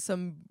bullshit. doing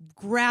some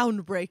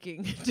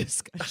groundbreaking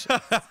discussion.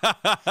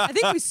 I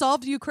think we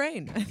solved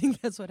Ukraine. I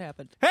think that's what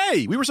happened.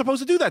 Hey, we were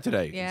supposed to do that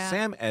today. Yeah.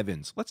 Sam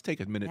Evans. Let's take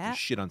a minute to That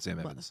shit on Sam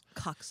Evans.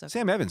 Cocksucker.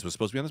 Sam Evans was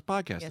supposed to be on this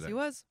podcast Yes, today. he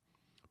was.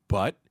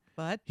 But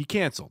But he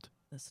canceled.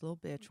 this little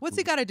bitch. What's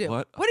he got to do?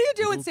 What are you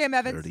doing, little Sam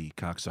Evans? Dirty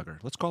cocksucker.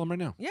 Let's call him right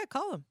now. Yeah,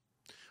 call him.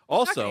 He's not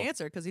Also, going to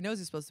answer because he knows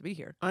he's supposed to be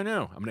here. I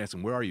know. I'm going to ask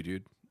him, where are you,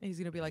 dude? He's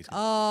going to be like,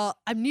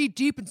 I'm knee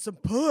deep in some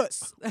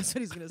puss. That's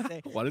what he's going to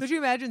say. What is- Could you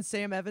imagine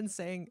Sam Evans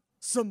saying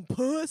some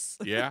puss?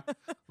 Yeah.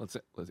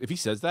 If he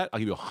says that, I'll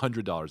give you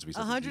 $100 if he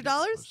says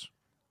 $100?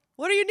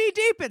 What are you knee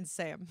deep in,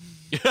 Sam?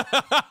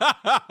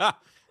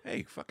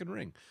 Hey, fucking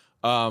ring.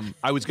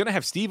 I was gonna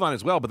have Steve on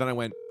as well, but then I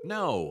went,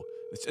 no,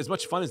 as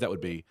much fun as that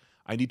would be,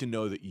 I need to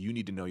know that you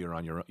need to know you're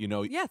on your own. You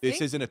know, Yeah, this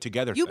thank- isn't a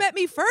together You thing. met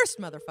me first,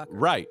 motherfucker.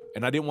 Right.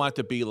 And I didn't want it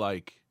to be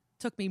like,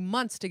 Took me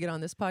months to get on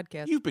this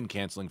podcast. you've been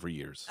canceling for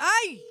years.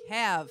 I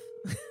have.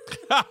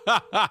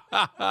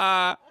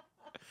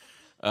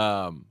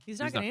 He's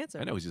not gonna answer.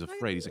 I know, he's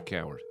afraid. He's a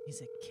coward.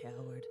 He's a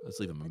coward. Let's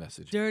leave him a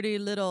message. Dirty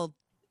little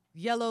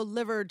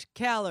yellow-livered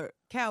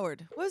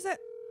coward. What is that?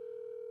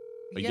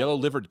 A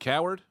yellow-livered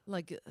coward?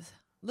 Like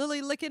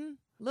lily licking?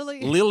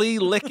 Lily? Lily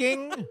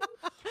licking?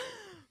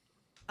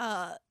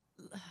 God.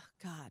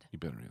 You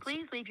better answer.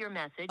 Please leave your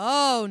message.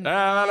 Oh, no.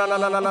 La la la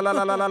la la la la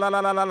la la la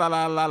la la la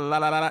la la la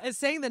la la. Is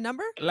saying the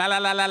number? La la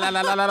la la la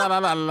la la la la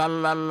la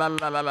la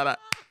la la la la.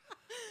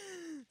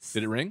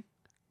 Did it ring?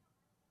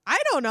 I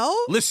don't know.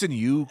 Listen,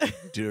 you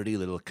dirty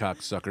little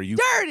cocksucker. You.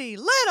 Dirty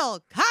little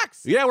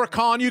cocks. Yeah, we're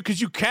calling you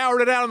because you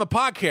cowered it out on the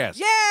podcast.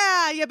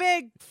 Yeah, you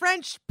big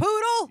French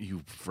poodle.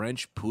 You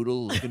French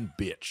poodle looking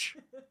bitch.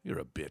 You're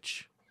a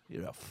bitch.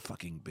 You're a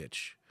fucking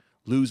bitch.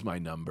 Lose my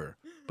number,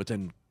 but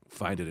then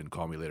find it and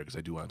call me later because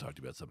I do want to talk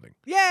to you about something.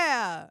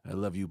 Yeah. I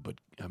love you, but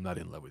I'm not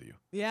in love with you.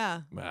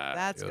 Yeah. Ah,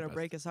 That's you're going the to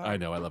break best. his heart. I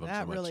know. I love him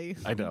that so much. really,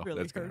 I know. really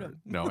That's gonna hurt hurt.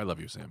 him. No, I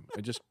love you, Sam.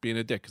 I'm just being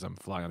a dick because I'm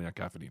flying on the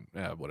caffeine.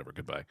 Yeah, whatever.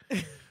 Goodbye.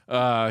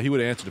 He would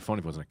have answered the phone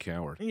if he wasn't a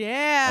coward.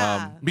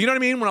 Yeah. But you know what I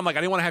mean? When I'm like,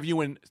 I didn't want to have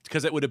you in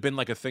because it would have been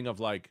like a thing of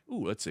like,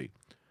 ooh, let's see.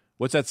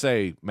 What's that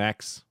say,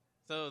 Max?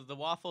 So the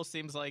waffle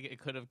seems like it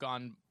could have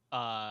gone.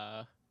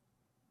 I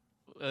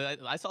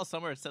saw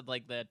somewhere it said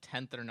like the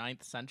 10th or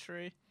 9th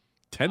century.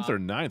 10th or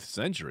 9th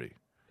century.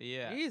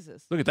 Yeah.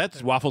 Jesus. Look at that.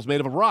 This waffle's made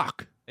of a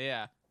rock.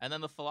 Yeah. And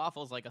then the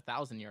falafel's like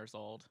 1,000 years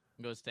old.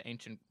 It goes to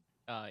ancient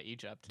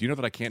Egypt. Do you know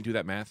that I can't do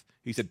that math?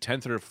 He said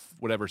 10th or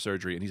whatever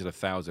surgery, and he's at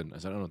 1,000. I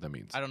said, I don't know what that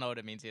means. I don't know what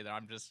it means either.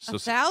 I'm just. So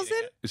 1,000?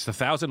 Is the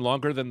 1,000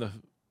 longer than the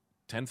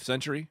 10th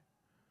century?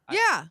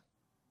 Yeah.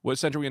 What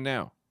century are we in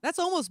now? That's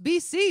almost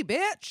BC,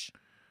 bitch.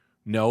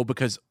 No,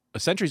 because a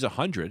century's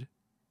 100,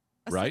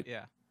 right?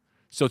 Yeah.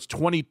 So it's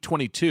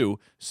 2022.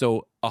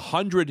 So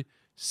 100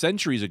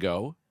 centuries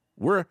ago,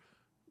 we're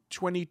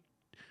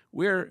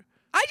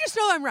I just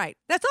know I'm right.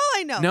 That's all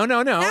I know. no.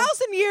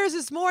 1,000 years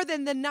is more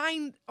than the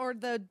 9 or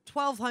the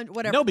 1,200,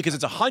 whatever. No, because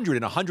it's 100,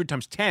 and 100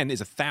 times 10 is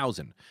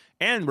 1,000.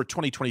 And we're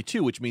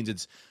 2022, which means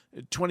it's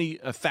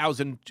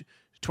 1,000,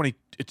 20,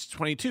 it's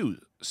 22.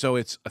 So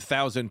it's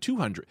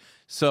 1,200.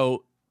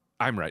 So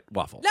I'm right,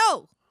 waffle.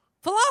 No.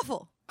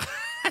 Falafel.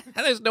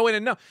 There's no way to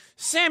know.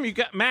 Sam,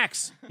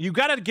 Max, you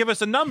got to give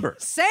us a number.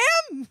 Sam?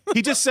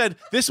 He just said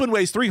this one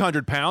weighs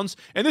 300 pounds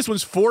and this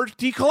one's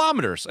 40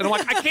 kilometers. And I'm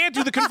like, I can't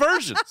do the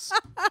conversions.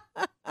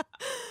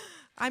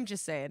 I'm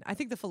just saying. I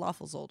think the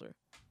falafel's older.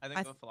 I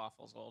think the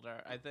falafel's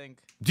older. I think.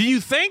 Do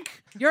you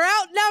think? You're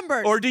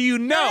outnumbered. Or do you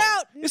know?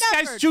 You're This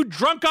guy's outnumbered. too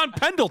drunk on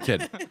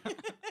Pendleton.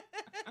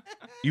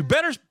 You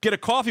better get a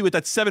coffee with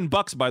that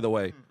 $7, by the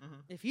way.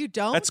 If you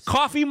don't. That's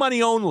coffee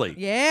money only.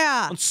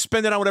 Yeah. Don't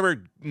spend it on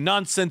whatever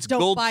nonsense Don't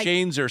gold buy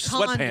chains or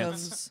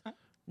sweatpants. condoms.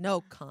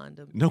 No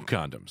condoms. No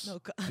condoms. No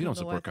co- We I don't don't know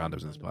support why I thought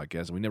condoms in this condom. podcast,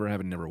 and we never have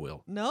and never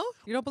will. No?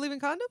 You don't believe in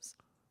condoms?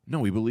 No,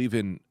 we believe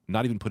in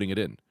not even putting it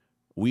in.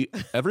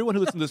 Everyone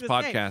who listens to this Just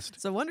saying. podcast,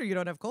 It's a wonder you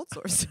don't have cold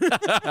sores.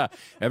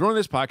 everyone on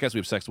this podcast, we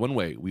have sex one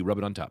way. We rub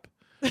it on top.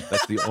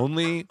 That's the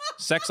only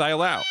sex I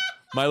allow.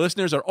 My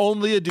listeners are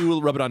only a do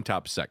rub it on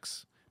top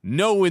sex.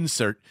 No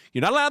insert.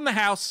 You're not allowed in the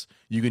house.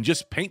 You can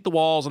just paint the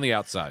walls on the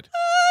outside.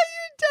 Oh,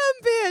 you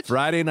dumb bitch.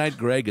 Friday Night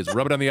Greg is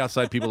rub it on the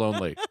outside people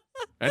only.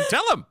 And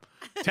tell them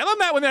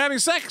that when they're having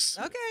sex.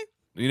 Okay.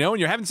 You know, when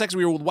you're having sex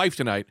with your wife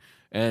tonight,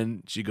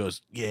 and she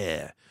goes,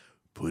 yeah,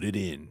 put it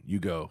in. You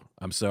go,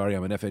 I'm sorry,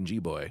 I'm an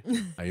FNG boy.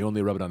 I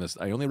only rub it on this.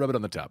 I only rub it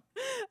on the top.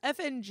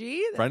 FNG?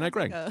 That Friday Night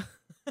sounds Greg. like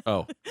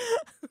Oh,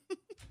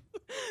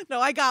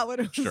 no, I got what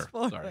it was Sure,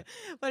 for. sorry.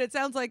 But it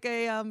sounds like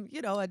a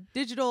a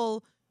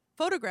digital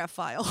photograph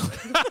file.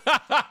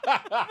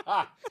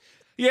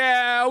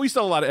 yeah, we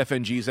sell a lot of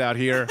FNGs out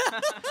here.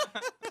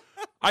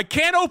 I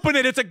can't open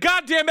it. It's a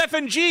goddamn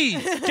FNG.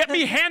 Get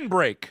me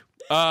handbrake.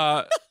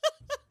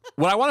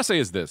 What I want to say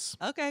is this.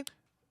 Okay.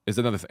 Is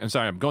another thing. I'm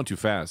sorry, I'm going too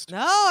fast. No,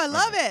 I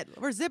love it.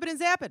 We're zipping and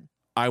zapping.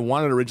 I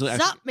wanted originally.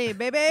 Stop me,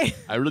 baby.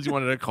 I really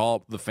wanted to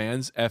call the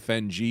fans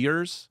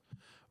FNGers,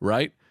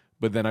 right?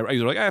 But then I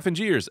was like,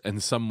 FNGers.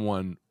 And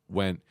someone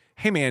went,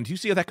 hey, man, do you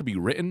see how that could be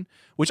written?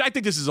 Which I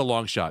think this is a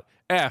long shot.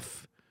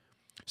 F.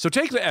 So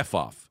take the F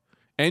off.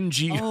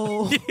 NG.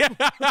 Oh. Yeah.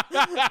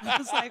 I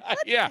was like, what?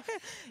 Yeah.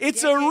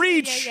 It's Yeah, a yeah,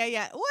 reach,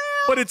 Yeah. Well,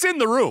 but it's in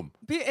the room.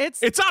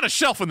 it's It's on a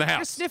shelf in the you're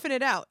house. sniffing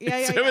it out.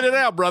 Yeah. Sniffing it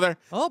out, brother.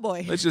 Oh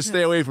boy. Let's just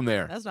stay away from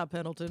there. That's not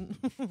Pendleton.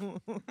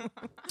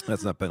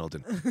 That's not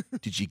Pendleton.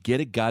 Did you get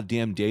a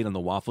goddamn date on the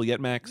waffle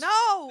yet, Max?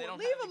 No, They don't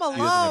leave have him an He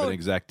doesn't have an alone.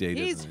 exact date.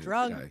 He's doesn't he?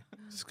 drunk.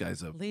 This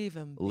guy's a Leave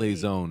him. be.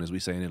 lazone, as we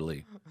say in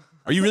Italy.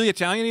 Are you really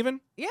Italian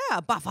even? Yeah,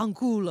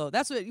 bafanculo.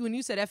 That's what when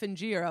you said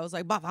FNG, I was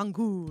like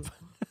bafanculo.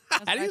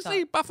 How do you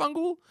say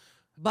bafangul?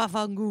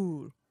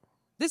 Bafangul.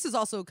 This is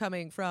also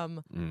coming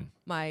from Mm.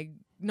 my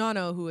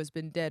nano who has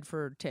been dead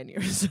for 10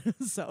 years.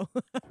 So,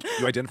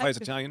 You identify as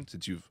Italian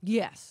since you've.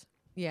 yes.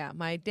 Yeah,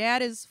 my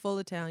dad is full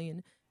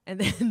Italian And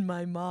then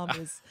my mom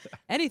is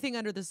anything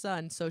under the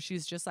sun. So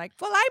she's just like,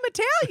 well, I'm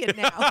Italian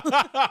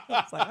now.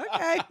 It's like,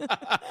 okay.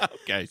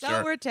 Okay, So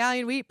sure. we're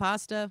Italian. We eat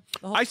pasta.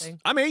 The whole thing.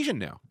 I'm Asian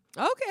now.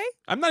 Okay.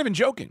 I'm not even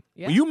joking.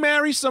 Yeah. When you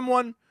marry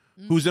someone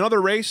who's another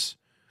race,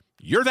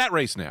 you're that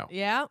race now.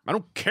 Yeah. I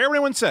don't care what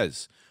anyone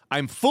says.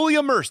 I'm fully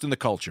immersed in the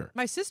culture.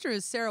 My sister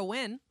is Sarah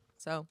Wynn.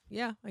 So,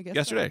 yeah, I guess. so.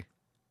 Yesterday.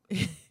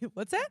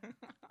 What's that?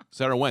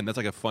 Sarah when? That's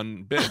like a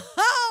fun bit.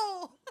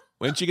 Oh!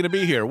 When's she going to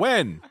be here?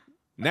 When?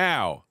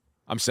 Now.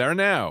 I'm Sarah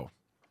now.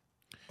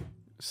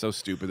 So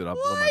stupid that I'll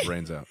blow my Why?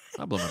 brains out.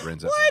 I'll blow my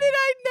brains out. Why did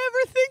I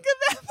never think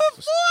of that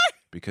before?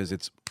 Because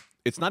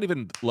it's not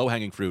even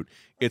low-hanging fruit.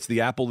 It's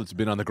the apple that's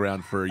been on the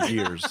ground for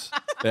years.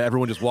 That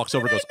everyone just walks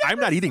over and goes, I'm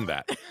not eating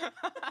that.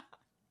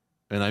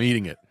 And I'm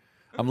eating it.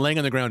 I'm laying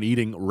on the ground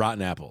eating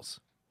rotten apples.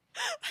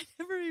 It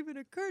never even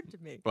occurred to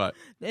me. But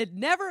It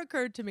never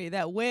occurred to me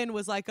that win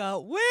was like a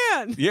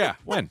win. yeah,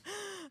 when?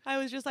 I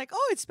was just like,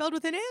 oh, it's spelled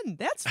with an N.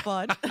 That's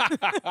fun.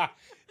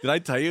 Did I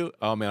tell you?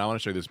 Oh man, I want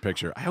to show you this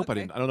picture. I hope I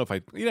Okay. didn't. I don't know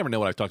if you never know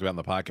what I've talked about in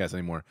the podcast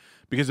anymore.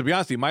 Because to be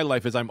honest with you, my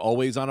life is I'm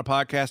always on a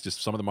podcast.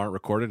 Just some of them aren't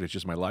recorded. It's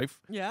just my life.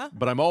 Yeah.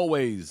 But I'm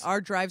always Our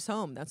drives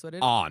home. That's what it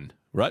is. on.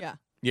 Right? Yeah.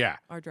 Yeah.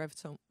 Our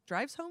drives home.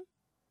 Drives home?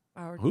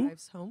 Our Who?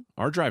 drives home.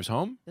 Our drives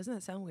home. Doesn't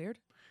that sound weird?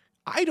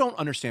 I don't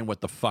understand what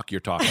the fuck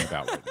you're talking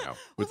about right now.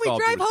 When with we all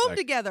due drive home respect.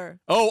 together.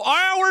 Oh,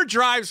 Our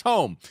Drives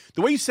Home.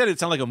 The way you said it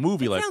sounded like a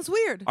movie. Like Sounds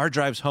weird. Our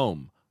Drives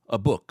Home, a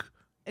book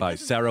by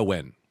doesn't- Sarah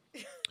Wen.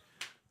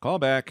 Call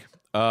back.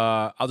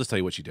 I'll just tell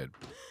you what she did.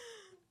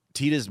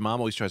 Tita's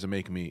mom always tries to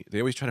make me. They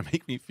always try to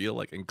make me feel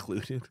like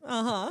included.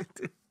 Uh-huh.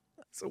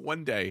 So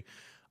one day,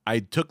 I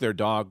took their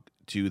dog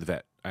to the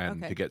vet and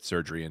Okay. to get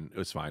surgery, and it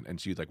was fine. And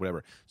she was like,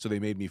 whatever. So they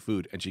made me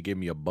food, and she gave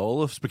me a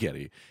bowl of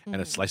spaghetti and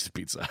a slice of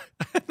pizza.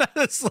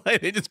 It's like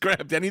they just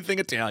grabbed anything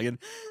Italian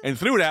and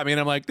threw it at me, and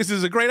I'm like, this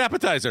is a great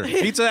appetizer.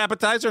 Pizza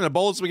appetizer and a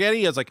bowl of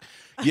spaghetti. I was like,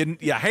 you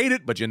hate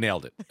it, but you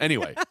nailed it.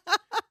 Anyway, a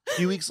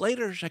few weeks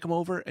later, I come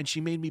over, and she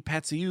made me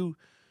patsiu,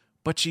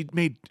 but she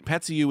made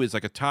patsiu is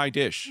like a Thai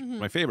dish,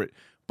 my favorite.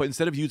 But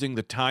instead of using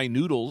the Thai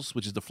noodles,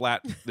 which is the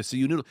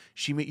CU noodle,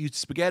 she used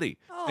spaghetti.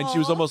 And she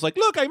was Aw. almost like,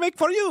 look, I make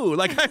for you.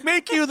 Like, I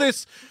make you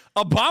this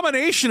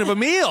abomination of a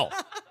meal.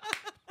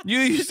 You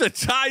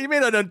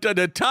made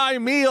a Thai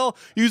meal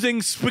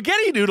using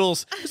spaghetti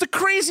noodles. It's the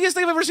craziest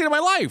thing I've ever seen in my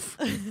life.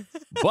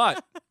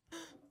 But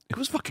it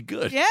was fucking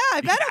good. Yeah,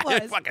 I bet it I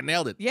was. fucking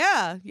nailed it.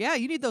 Yeah,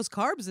 you need those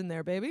carbs in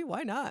there, baby.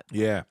 Why not?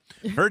 Yeah.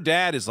 Her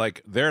dad is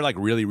like, they're like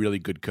really, really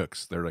good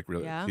cooks. They're like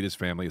really, Yeah? Tita's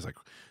family is like,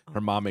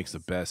 her mom makes the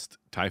best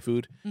Thai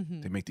food.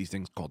 Mhm. They make these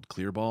things called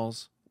clear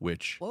balls,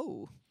 which,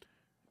 Whoa.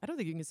 I don't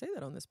think you can say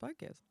that on this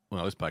podcast.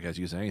 well, this podcast,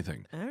 you can say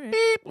anything. All right.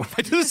 Beep.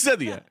 I just said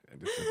the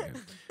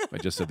I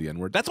just said the N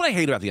word. That's what I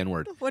hate about the N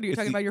word. What are you It's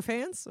talking the- about your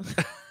fans?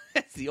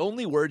 It's the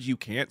only word you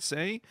can't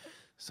say.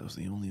 So it's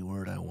the only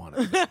word I want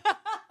to say.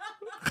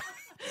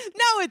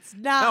 No, it's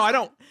not. No, I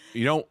don't.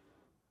 You don't.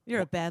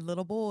 You're a bad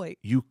little boy.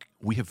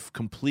 We have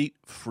complete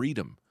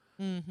freedom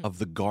Mhm. of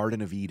the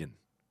Garden of Eden.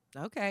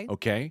 Okay.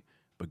 Okay,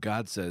 but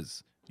God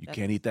says you That's-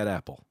 can't eat that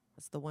apple.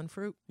 That's the one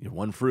fruit. You have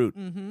one fruit.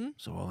 Mm-hmm.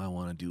 So all I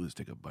want to do is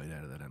take a bite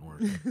out of that N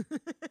word.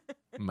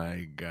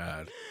 My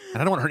God.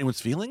 And I don't want to hurt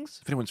anyone's feelings.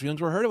 If anyone's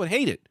feelings were hurt, I would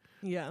hate it.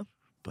 Yeah.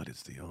 But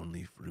it's the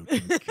only fruit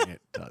you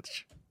can't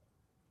touch.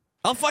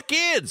 I'll fuck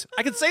kids.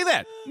 I can say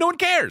that. No one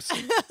cares.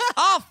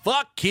 I'll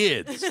fuck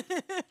kids.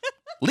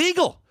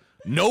 Legal.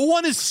 No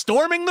one is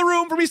storming the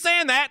room for me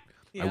saying that.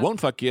 I Yeah. won't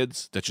fuck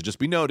kids. That should just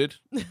be noted.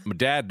 I'm a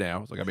dad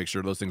now, so I gotta make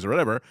sure those things are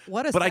whatever.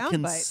 What a But I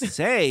can soundbite.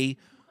 say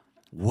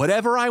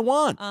whatever I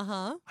want.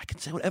 Uh-huh. I can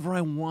say whatever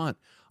I want.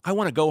 I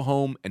want to go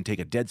home and take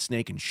a dead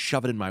snake and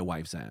shove it in my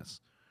wife's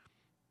ass.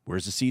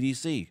 Where's the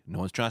CDC? No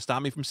one's trying to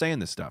stop me from saying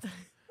this stuff.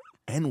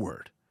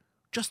 N-word.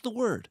 Just the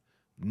word.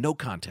 No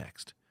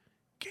context.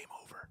 Game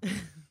over.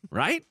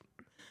 Right?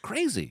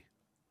 Crazy.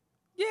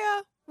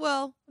 Yeah.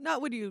 Well,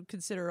 not when you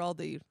consider all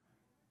the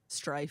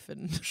strife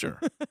and Sure.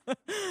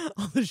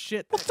 all the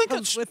shit that Well, think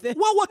comes with it.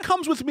 Well, what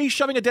comes with me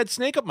shoving a dead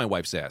snake up my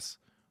wife's ass?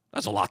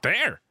 That's a lot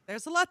there.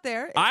 There's a lot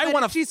there. I But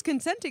wanna if she's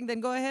consenting, then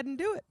go ahead and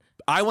do it.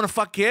 I want to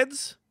fuck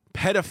kids?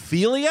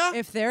 Pedophilia?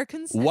 If they're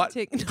What?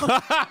 consenting. No,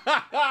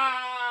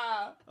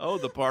 Oh,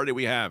 the party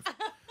we have.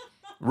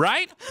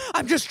 Right?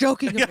 I'm just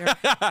joking. Amir.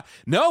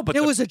 No, but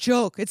It the- was a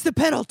joke. It's the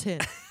Pendleton.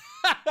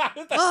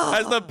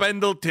 as the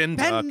Pendleton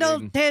talking.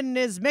 Pendleton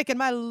is making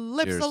my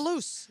lips Cheers. a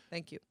loose.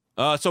 Thank you.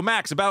 So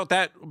Max, about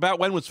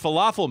when was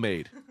falafel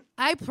made?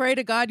 I pray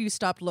to God you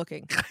stopped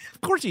looking.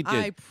 Of course he did.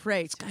 I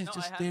pray. This guy's No, I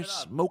just have there it up.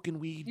 smoking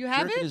weed, You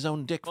have jerking it? his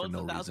own dick Well, for it's no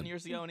 1,000 reason.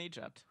 years ago in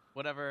Egypt.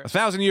 Whatever.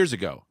 1,000 years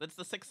ago. That's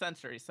the 6th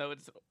century, so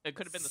it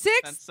could have been the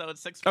Sixth? 6th, so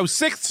it's 6. Oh,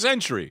 6th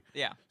century.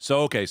 Yeah.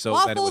 So okay, so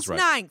then it Waffles was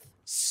right. 9th.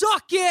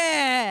 Suck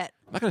it.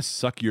 I'm not gonna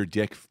suck your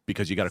dick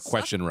because you got a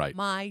question Suck right.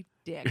 My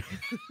dick.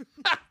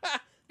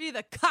 Be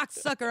the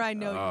cocksucker I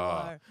know you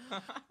are.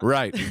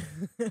 Right.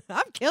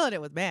 I'm killing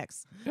it with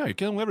Max. Yeah, you're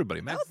killing everybody.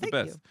 Max is the thank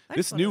best. you. This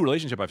Excellent. new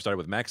relationship I've started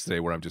with Max today,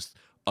 where I'm just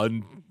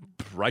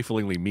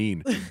unriflingly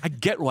mean. I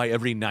get why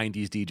every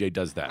 90s DJ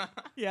does that.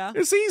 Yeah.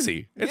 It's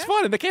easy. It's Yeah.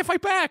 fun, and they can't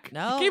fight back.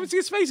 No. You can't even see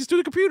his face. He's through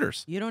the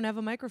computers. You don't have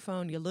a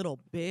microphone, you little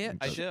bitch.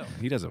 I do.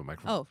 He does have a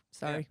microphone. Oh,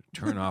 sorry.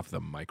 Turn off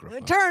the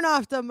microphone. Turn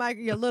off the mic,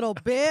 you little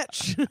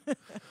bitch.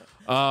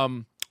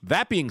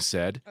 That being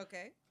said,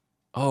 Okay.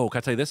 oh, can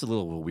I tell you this? A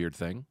little weird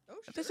thing. Oh,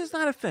 shit. This is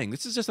not a thing.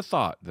 This is just a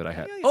thought that I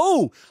had. yeah.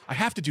 Oh, I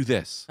have to do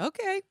this.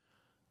 Okay.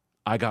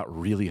 I got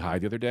really high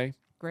the other day,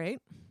 Great.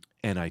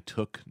 and I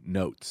took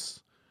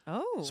notes.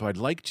 Oh. So I'd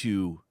like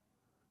to,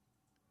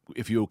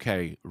 if you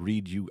okay,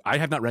 read you. I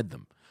have not read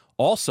them.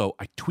 Also,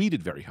 I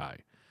tweeted very high.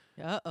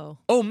 Uh-oh.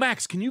 Oh,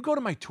 Max, can you go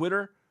to my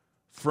Twitter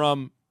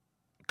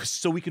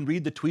so we can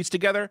read the tweets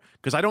together?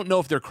 Because I don't know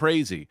if they're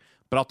crazy,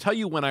 but I'll tell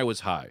you when I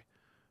was high.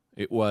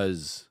 It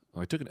was,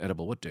 I took an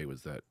edible. What day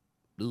was that?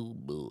 Oh,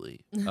 boy.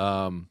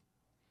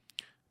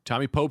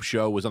 Tommy Pope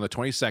show was on the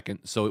 22nd,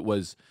 so it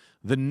was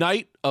the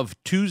night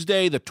of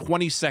Tuesday, the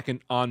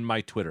 22nd on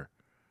my Twitter,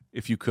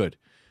 if you could.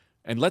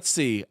 And let's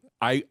see,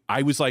 I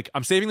was like,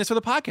 I'm saving this for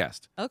the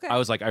podcast. Okay. I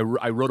was like, I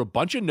wrote a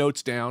bunch of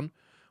notes down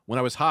when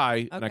I was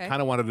high, and I Okay.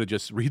 kind of wanted to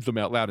just read them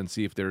out loud and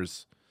see if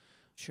there's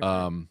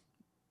Sure.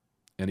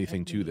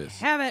 anything to this.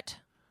 Have it.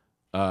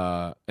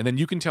 And then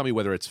you can tell me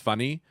whether it's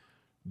funny,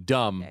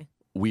 dumb, Okay.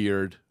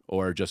 weird,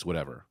 or just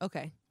whatever.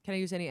 Okay. Can I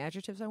use any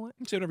adjectives I want?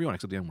 Say whatever you want,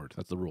 except the N word.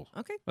 That's the rule.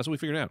 Okay. That's what we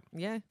figured out.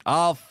 Yeah.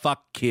 I'll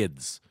fuck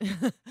kids.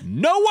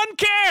 No one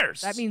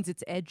cares. That means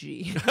it's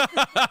edgy.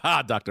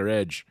 Dr.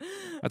 Edge.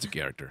 That's a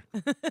character.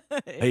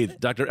 Hey,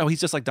 Dr. Oh,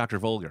 he's just like Dr.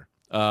 Vulgar.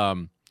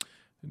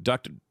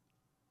 Dr.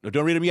 No,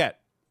 don't read him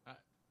yet.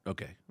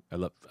 Okay. I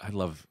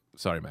love.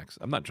 Sorry, Max.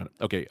 I'm not trying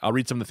to. Okay, I'll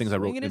read some of the things I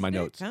wrote Swinging in his my dick,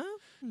 notes. Huh?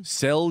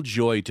 Sell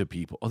joy to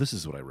people. Oh, this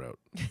is what I wrote.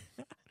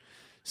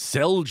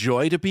 Sell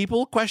joy to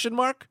people? Question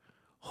mark.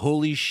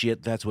 Holy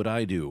shit, that's what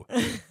I do.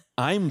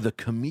 I'm the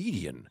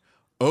comedian.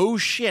 Oh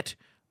shit,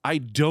 I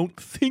don't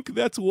think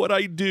that's what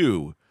I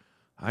do.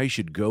 I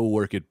should go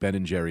work at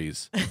Ben &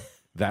 Jerry's.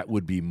 That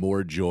would be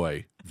more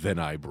joy than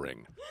I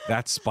bring.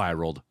 That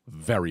spiraled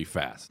very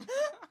fast.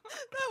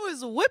 That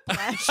was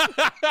whiplash.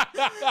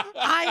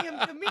 I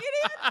am comedian.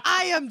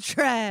 I am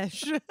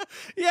trash.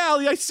 Yeah,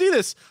 I see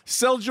this.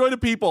 Sell joy to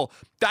people.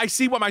 I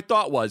see what my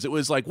thought was. It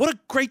was like, what a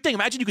great thing.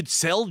 Imagine you could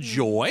sell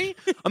joy.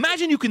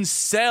 Imagine you can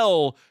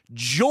sell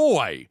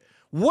joy.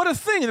 What a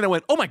thing. And then I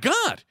went, oh my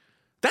God,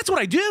 that's what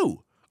I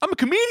do. I'm a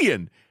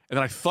comedian. And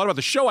then I thought about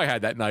the show I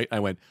had that night. I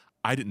went,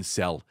 I didn't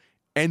sell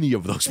any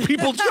of those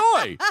people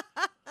joy.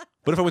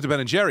 But if I went to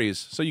Ben & Jerry's,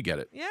 so you get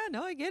it. Yeah,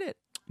 no, I get it.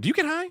 Do you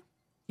get high?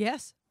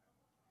 Yes.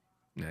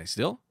 Yeah,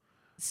 still?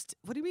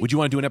 What do you mean? Would you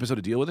want to do an episode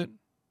to deal with it?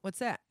 What's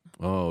that?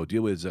 Oh,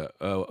 Deal With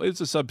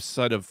it's a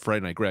subset of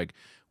Friday Night Greg.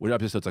 What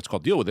episodes that's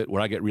called Deal With It,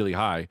 where I get really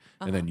high,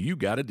 and then you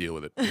got to deal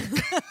with it. I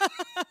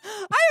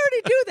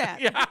already do that.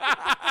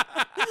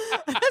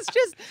 That's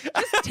just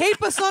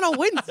tape us on a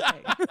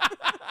Wednesday.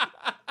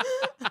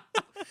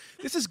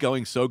 This is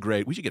going so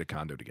great. We should get a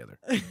condo together.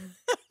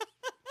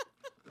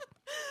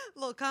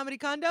 Little comedy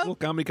condo. Little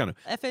comedy condo.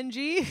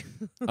 FNG.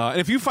 And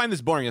if you find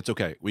this boring, it's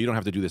okay. We don't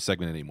have to do this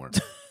segment anymore.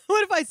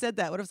 What if I said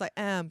that? What if I was like,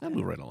 I'll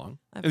move right along.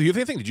 Do you have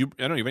anything? I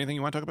don't know. You have anything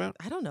you want to talk about?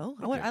 I don't know.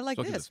 Okay, I like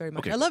so I'll do this this. very much.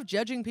 Okay. I love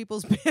judging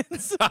people's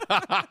bits.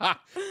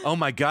 Oh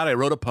my God, I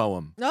wrote a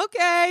poem.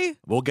 Okay.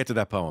 We'll get to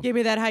that poem. Give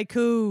me that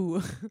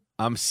haiku.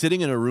 I'm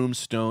sitting in a room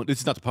stoned. This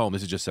is not the poem.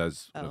 This is just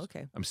says. Oh,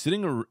 okay. I'm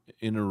sitting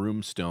in a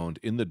room stoned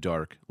in the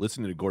dark,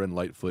 listening to Gordon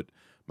Lightfoot.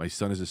 My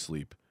son is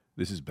asleep.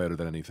 This is better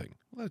than anything.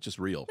 Well, that's just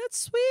real. That's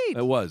sweet.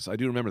 It was. I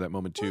do remember that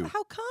moment too. Well,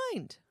 how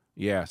kind.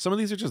 Yeah, some of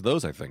these are just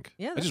those, I think.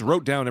 Yeah, I that's just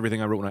wrote down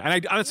everything I wrote. And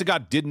I, honest to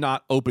God, did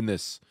not open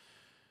this.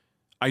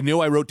 I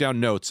know I wrote down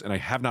notes, and I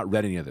have not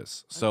read any of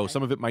this. So Okay.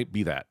 some of it might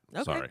be that.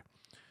 Okay. Sorry.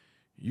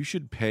 You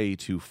should pay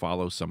to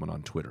follow someone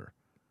on Twitter.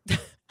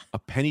 A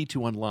penny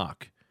to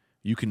unlock.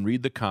 You can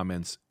read the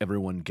comments.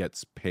 Everyone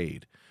gets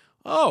paid.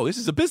 Oh, this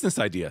is a business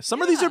idea.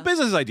 Some of these are Yeah.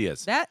 business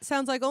ideas. That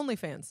sounds like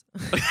OnlyFans.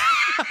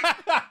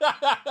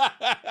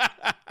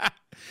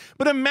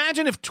 But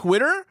imagine if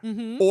Twitter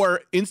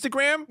or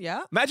Instagram,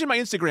 Yeah. imagine my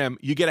Instagram,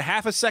 you get a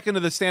half a second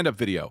of the stand-up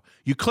video.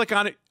 You click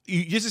on it.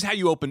 This is how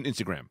you open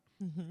Instagram.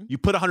 You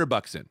put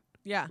 $100 in,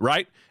 Yeah.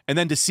 right? And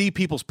then to see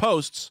people's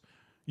posts,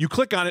 you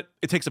click on it,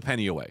 it takes a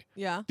penny away.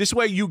 Yeah. This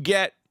way you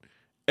get,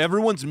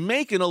 everyone's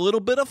making a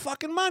little bit of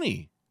fucking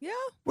money. Yeah.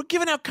 We're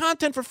giving out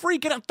content for free,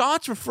 getting out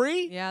thoughts for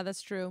free. Yeah,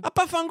 that's true.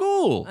 Apa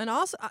fangul. And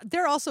also,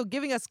 they're also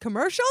giving us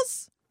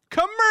commercials.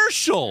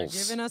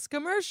 Commercials. Giving us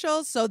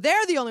commercials. So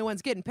they're the only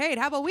ones getting paid.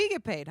 How about we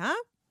get paid, huh?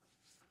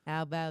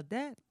 How about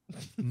that?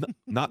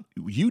 Not,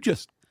 you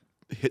just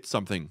hit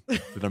something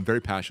that I'm very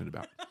passionate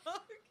about.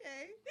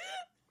 Okay.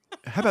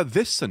 How about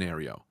this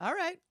scenario? All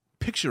right.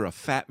 Picture a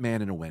fat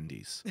man in a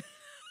Wendy's.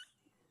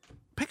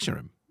 Picture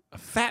him. A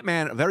fat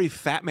man, a very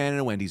fat man in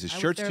a Wendy's. His I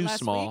was shirt's there too last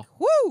small.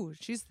 week. Woo!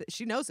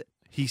 She knows it.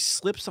 He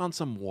slips on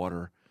some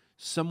water.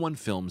 Someone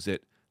films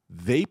it.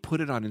 They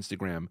put it on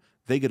Instagram.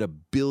 They get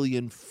 1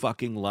 billion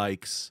fucking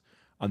likes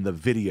on the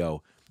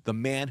video. The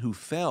man who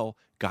fell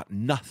got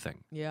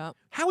nothing. Yeah.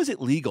 How is it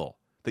legal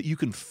that you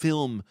can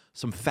film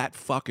some fat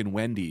fucking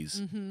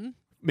Wendy's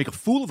make a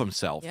fool of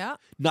himself, Yeah.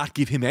 not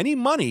give him any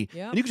money,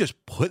 Yeah. and you can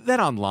just put that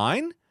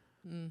online?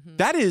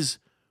 That is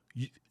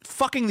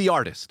fucking the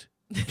artist.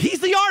 He's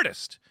the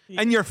artist,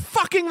 and you're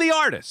fucking the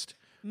artist.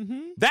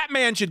 That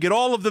man should get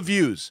all of the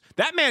views.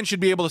 That man should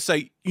be able to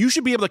say, you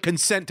should be able to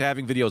consent to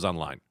having videos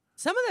online.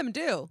 Some of them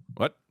do.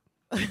 What?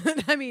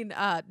 I mean,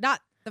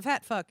 not the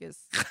fat fuck is.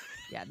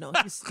 Yeah, no,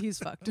 he's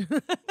fucked.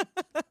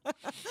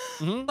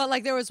 But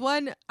like there was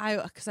one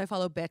because I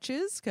follow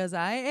Betches because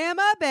I am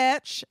a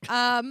bitch.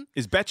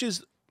 Is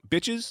bitches?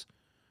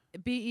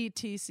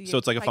 BETC. So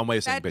it's like a fun way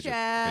of saying bitches. Okay,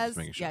 Betches. just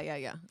making sure.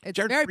 Yeah. It's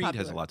Jared very Freed has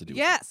popular. a lot to do with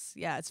Yes,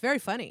 yeah, it's very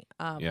funny.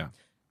 Yeah.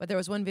 But there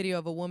was one video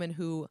of a woman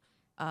who,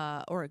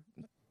 or a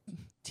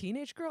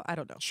teenage girl, I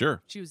don't know.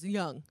 Sure. She was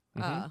young.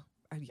 Young.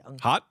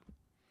 Hot?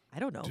 I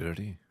don't know.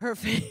 Dirty. Her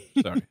face.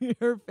 Sorry.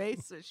 Her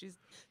face. She's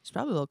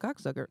probably a little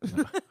cocksucker.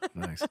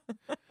 Nice.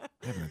 I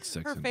haven't had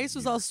sex Her in face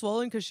was years. all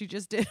swollen because she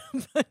just did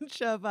a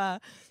bunch of.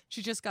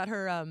 She just got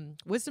her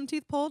wisdom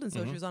teeth pulled, and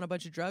so she was on a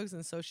bunch of drugs,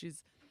 and so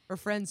her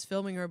friends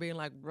filming her being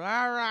like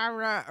rah rah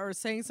rah or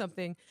saying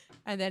something,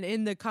 and then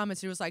in the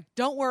comments she was like,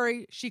 "Don't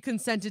worry, she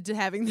consented to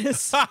having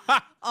this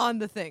on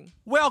the thing."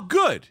 Well,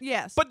 good.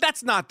 Yes. But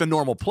that's not the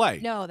normal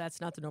play. No,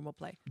 that's not the normal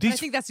play. But I These-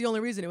 think that's the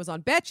only reason it was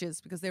on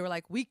Betches because they were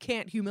like, we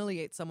can't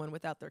humiliate someone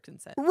without their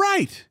consent.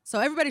 Right. So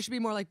everybody should be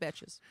more like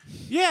Betches.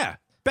 Yeah.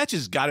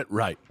 Betches got it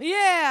right.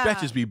 Yeah.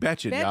 Betches be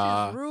betchin'.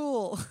 Betches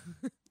rule.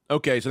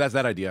 Okay, so that's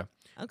that idea.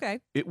 Okay.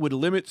 It would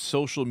limit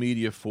social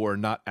media for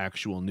not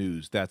actual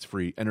news. That's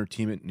free.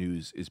 Entertainment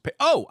news is pay.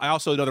 Oh, I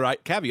also another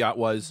caveat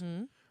was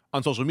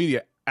on social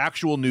media,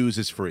 actual news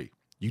is free.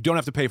 You don't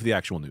have to pay for the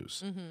actual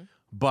news,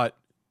 but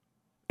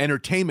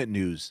entertainment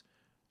news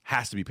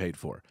has to be paid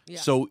for. Yeah.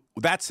 So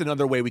that's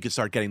another way we could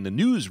start getting the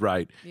news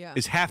right. Yeah.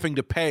 Is having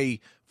to pay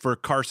for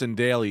Carson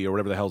Daly or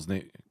whatever the hell's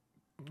name.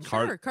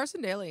 Sure,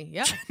 Carson Daly.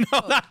 Yeah. No,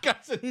 not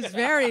Carson. He's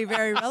very,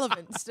 very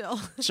relevant still.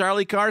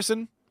 Charlie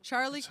Carson.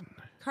 Charlie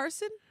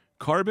Carson?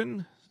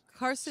 Carson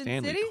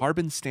Stanley. City?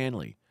 Carbon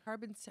Stanley.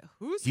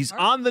 Who's He's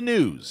Carbon? on the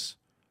news.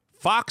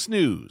 Fox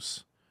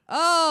News.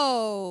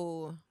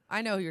 Oh,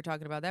 I know who you're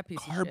talking about. That piece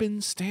of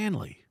Carbon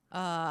Stanley.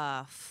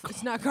 shit.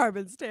 It's not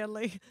Carbon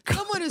Stanley.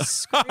 Someone is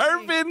screaming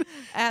Carbon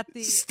at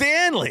the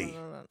Stanley.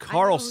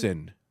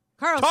 Carlson.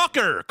 Carlson.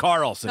 Tucker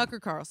Carlson. Tucker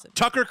Carlson.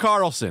 Tucker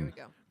Carlson.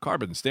 There we go.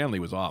 Carbon Stanley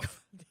was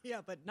off.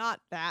 Yeah, but not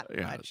that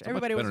Yeah, much. it's a much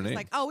Everybody was better just name.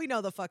 like, "Oh, we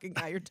know the fucking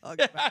guy you're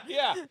talking about."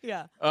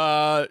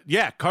 yeah.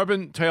 Yeah,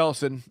 Carbon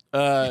Carlson.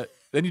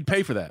 Then you'd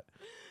pay for that.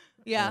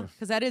 yeah,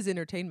 because that is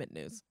entertainment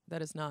news.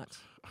 That is not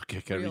Okay,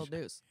 can I real read-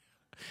 news.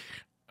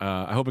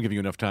 I hope I'm giving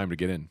you enough time to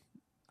get in.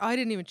 Oh, I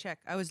didn't even check.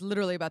 I was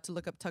literally about to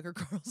look up Tucker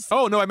Carlson.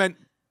 Oh, no, I meant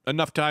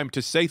enough time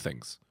to say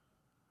things.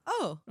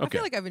 Oh, I Okay.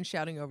 feel like I've been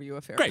shouting over you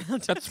a fair Great.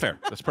 amount. That's fair.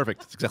 That's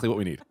perfect. That's exactly what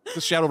we need.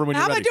 Just shout over when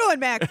How you're am I ready. doing,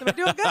 Max? Am I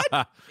doing good?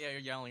 Yeah, you're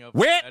yelling over.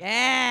 Where? my head.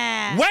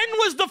 Yeah. When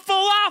was the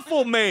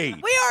falafel made?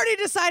 We already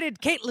decided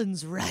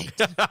Caitlin's right.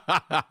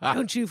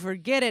 Don't you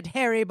forget it,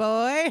 Harry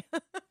boy.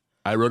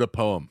 I wrote a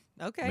poem.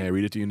 Okay. May I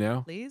read it to you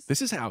now? Please.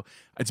 This is how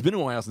it's been a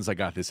while since I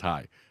got this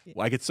high.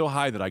 Well, I get so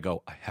high that I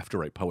go, I have to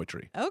write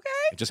poetry. Okay.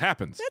 It just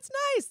happens. That's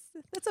nice.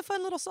 That's a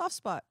fun little soft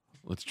spot.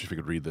 Let's see if we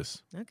could read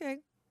this. Okay.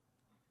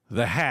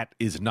 The hat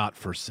is not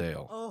for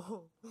sale.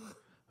 Oh.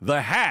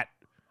 The hat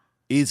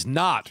is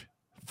not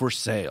for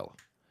sale.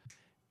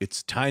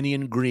 It's tiny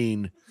and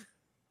green.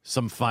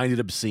 Some find it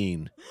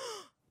obscene.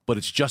 But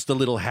it's just a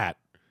little hat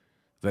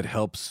that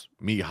helps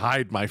me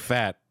hide my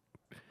fat.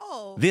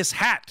 Oh. This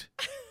hat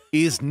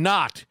is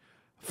not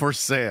for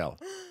sale.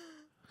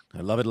 I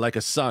love it like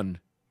a son.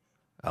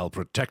 I'll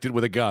protect it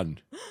with a gun.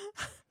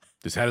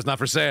 This hat is not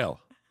for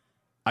sale.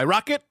 I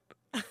rock it.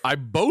 I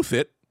both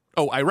it.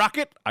 Oh, I rock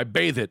it. I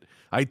bathe it.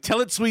 I tell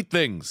it sweet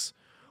things.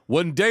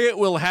 One day it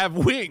will have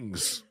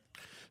wings.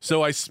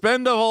 So I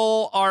spend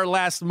all our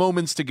last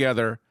moments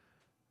together.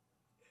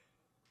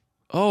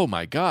 Oh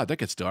my God, that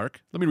gets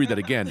dark. Let me read that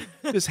again.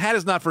 This hat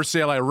is not for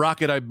sale. I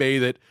rock it. I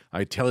bathe it.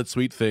 I tell it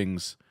sweet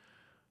things.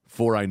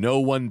 For I know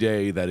one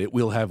day that it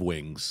will have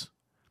wings.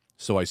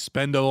 So I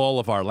spend all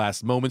of our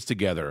last moments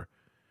together.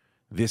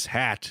 This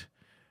hat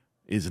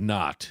is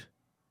not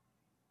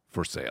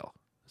for sale.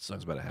 This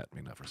song's about a hat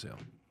being not for sale.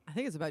 I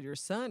think it's about your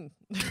son.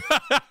 I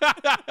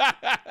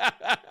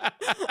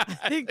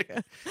think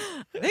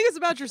it's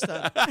about your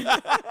son.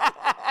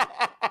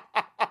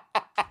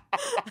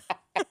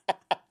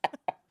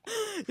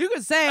 You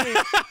can say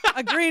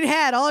a green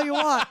hat all you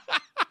want,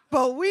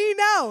 but we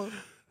know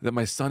That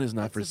my son is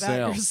not it's for about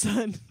sale. your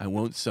son. I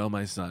won't sell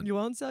my son. You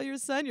won't sell your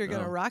son. You're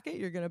gonna No. rock it.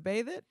 You're gonna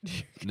bathe it.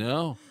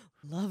 No.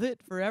 Love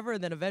it forever,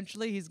 and then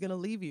eventually he's gonna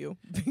leave you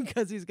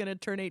because he's gonna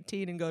turn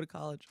 18 and go to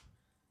college.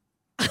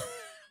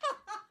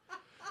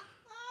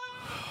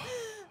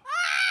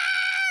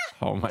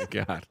 Oh my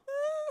God.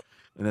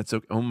 And that's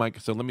okay. Oh my.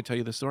 So let me tell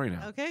you the story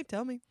now. Okay,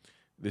 tell me.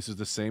 This is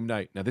the same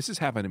night. Now this has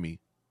happened to me.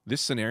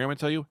 This scenario I'm going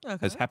to tell you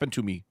has Okay. happened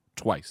to me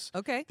twice.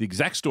 Okay. The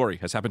exact story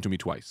has happened to me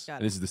twice. Got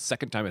And it. this is the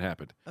second time it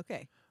happened.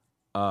 Okay.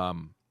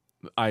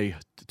 I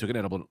took an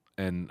edible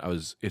and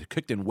it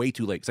kicked in way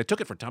too late because I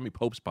took it for Tommy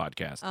Pope's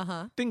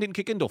podcast. Thing didn't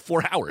kick in until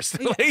 4 hours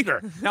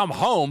later. Now I'm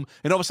home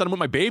and all of a sudden I'm with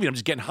my baby and I'm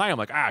just getting high. I'm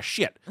like,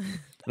 shit.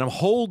 And I'm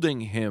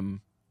holding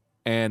him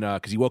and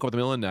because he woke up in the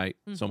middle of the night.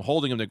 So I'm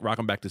holding him to rock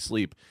him back to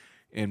sleep.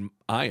 And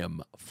I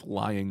am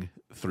flying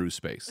through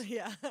space.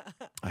 Yeah.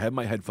 I have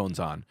my headphones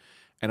on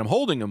and I'm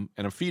holding him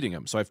and I'm feeding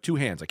him. So I have two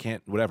hands. I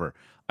can't, whatever.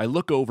 I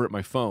look over at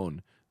my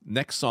phone.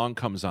 Next song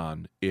comes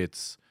on.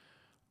 It's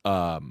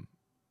Father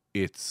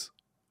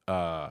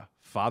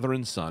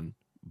and Son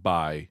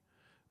by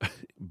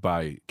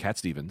Cat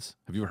Stevens.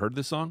 Have you ever heard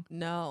this song?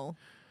 No.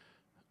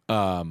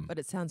 But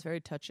it sounds very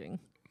touching.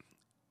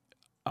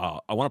 I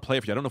want to play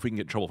it for you. I don't know if we can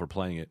get in trouble for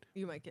playing it.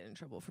 You might get in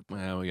trouble for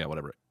Well, yeah,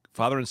 whatever.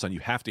 Father and Son, you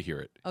have to hear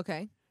it.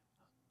 Okay.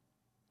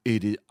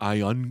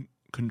 I'm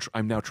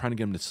now trying to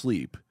get him to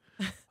sleep.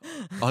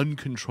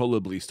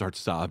 Uncontrollably starts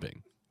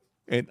sobbing.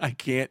 And I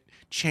can't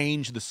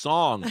change the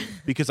song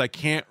because I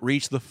can't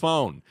reach the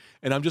phone.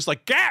 And I'm just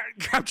like,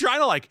 I'm trying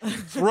to like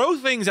throw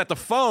things at the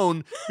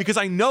phone because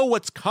I know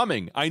what's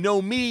coming. I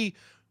know me.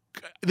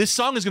 This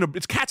song is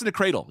it's Cats in the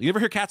Cradle. You ever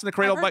hear Cats in the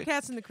Cradle? I've heard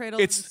Cats in the Cradle.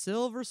 It's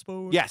Silver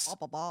Spoon. Yes.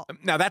 Blah, blah, blah.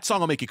 Now that song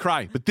will make you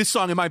cry, but this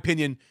song, in my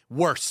opinion,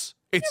 worse.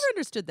 I never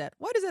understood that.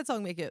 Why does that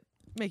song make you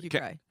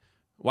cry?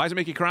 Why does it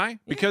make you cry?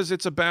 Because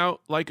it's about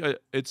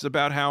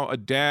how a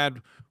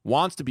dad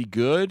wants to be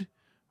good,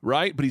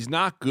 right? But he's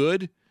not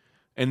good.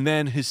 And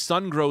then his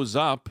son grows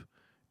up,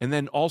 and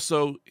then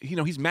also,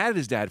 he's mad at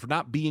his dad for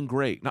not being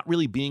great, not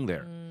really being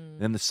there. And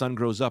then the son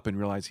grows up and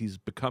realizes he's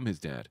become his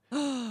dad.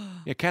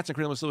 Yeah, Cats and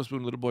Cradle, Silver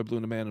Spoon, Little Boy Blue,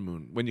 and the Man and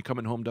Moon. When you're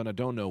coming home done, I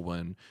don't know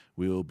when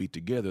we'll be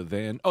together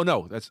then. Oh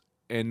no, that's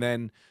not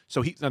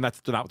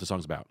what the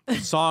song's about. The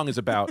song is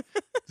about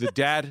the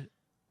dad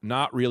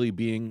not really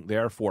being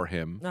there for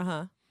him.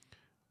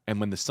 And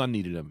when the son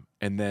needed him,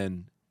 and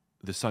then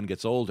the son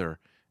gets older,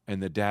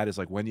 and the dad is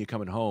like, "When are you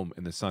coming home?"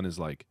 And the son is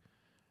like,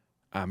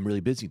 "I'm really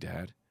busy,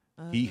 Dad."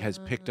 He has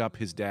picked up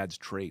his dad's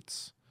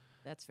traits.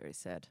 That's very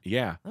sad.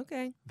 Yeah.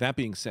 Okay. That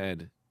being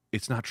said,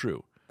 it's not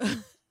true.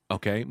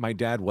 Okay, my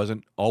dad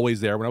wasn't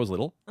always there when I was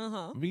little.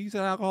 He's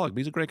an alcoholic, but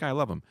he's a great guy. I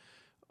love him.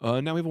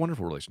 Now we have a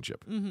wonderful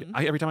relationship.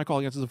 Every time I call,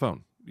 he answers the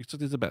phone. He's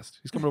the best.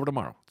 He's coming over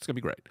tomorrow. It's going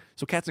to be great.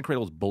 So Cats and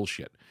Cradle is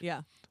bullshit.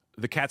 Yeah.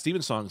 The Cat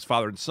Stevens songs,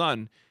 Father and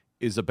Son,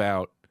 is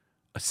about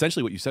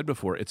essentially what you said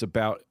before. It's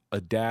about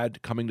a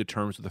dad coming to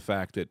terms with the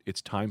fact that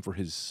it's time for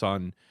his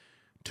son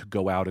to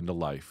go out into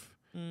life.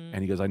 And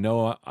he goes, I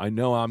know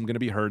I'm going to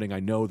be hurting. I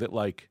know that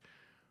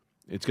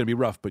it's going to be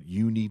rough, but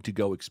you need to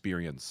go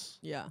experience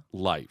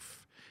life.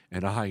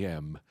 And I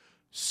am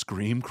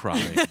scream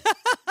crying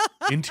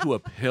into a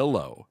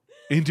pillow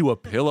because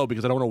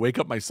I don't want to wake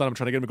up my son. I'm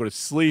trying to get him to go to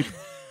sleep.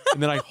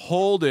 And then I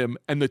hold him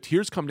and the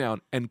tears come down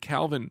and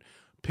Calvin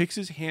picks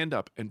his hand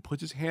up and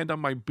puts his hand on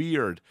my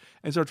beard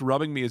and starts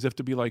rubbing me as if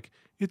to be like,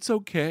 it's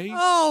okay.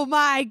 Oh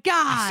my God.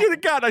 I swear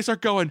to God, and I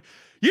start going,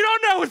 you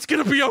don't know it's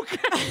going to be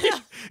okay.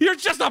 You're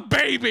just a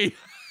baby.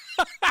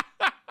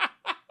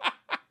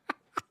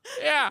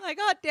 Yeah. Like,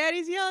 oh,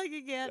 Daddy's yelling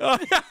again.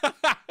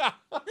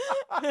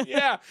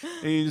 Yeah.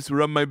 And he just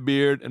rubbed my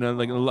beard, and I was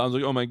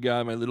like, oh my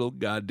God, my little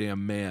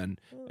goddamn man.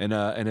 And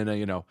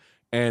then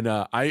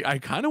I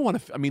kind of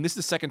want to. I mean, this is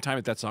the second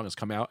time that song has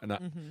come out, and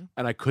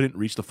I couldn't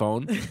reach the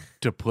phone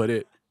to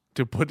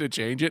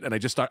change it, and I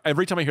just start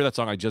every time I hear that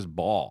song, I just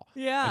bawl.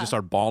 Yeah. I just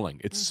start bawling.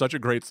 It's such a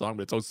great song,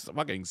 but it's so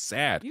fucking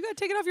sad. You got to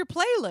take it off your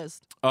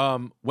playlist.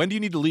 When do you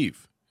need to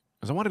leave?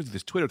 Because I wanted to do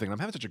this Twitter thing. And I'm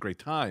having such a great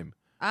time.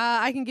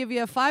 I can give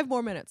you 5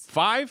 more minutes.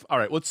 5? All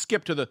right. Let's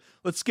skip to the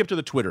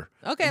Twitter.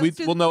 Okay.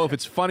 We'll know if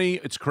it's funny,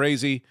 it's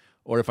crazy,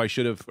 or if I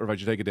should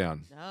take it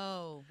down.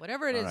 No,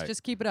 whatever it is, right.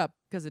 Just keep it up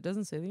because it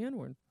doesn't say the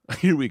N-word.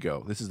 Here we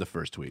go. This is the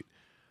first tweet.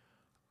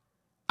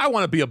 I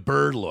want to be a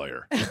bird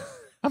lawyer.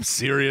 I'm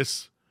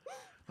serious.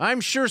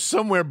 I'm sure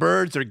somewhere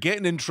birds are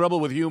getting in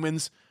trouble with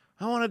humans.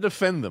 I want to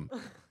defend them.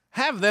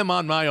 Have them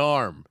on my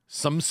arm.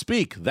 Some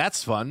speak.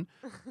 That's fun.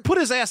 Put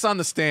his ass on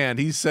the stand.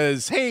 He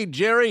says, hey,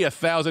 Jerry,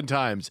 1,000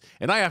 times.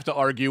 And I have to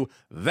argue,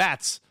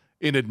 that's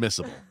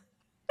inadmissible.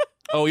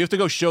 Oh, you have to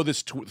go show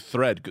this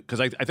thread because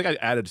I think I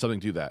added something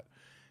to that.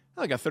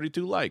 I got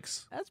 32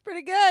 likes. That's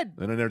pretty good.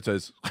 And then there it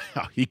says,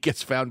 he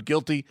gets found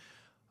guilty.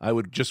 I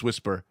would just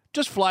whisper,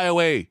 just fly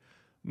away.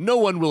 No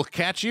one will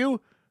catch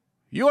you.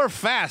 You're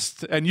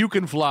fast and you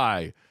can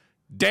fly.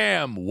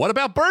 Damn, what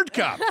about bird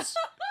cops?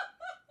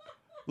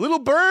 Little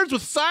birds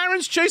with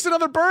sirens chasing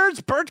other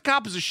birds? Bird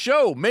Cop is a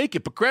show. Make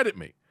it, but credit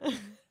me. And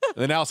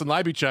then Allison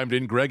Libby chimed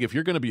in, Greg, if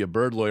you're going to be a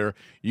bird lawyer,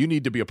 you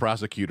need to be a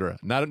prosecutor,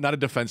 not a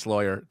defense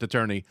lawyer,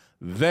 attorney.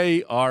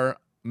 They are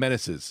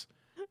menaces.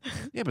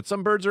 Yeah, but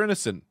some birds are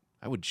innocent.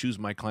 I would choose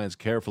my clients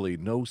carefully.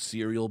 No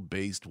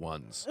serial-based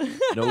ones.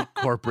 No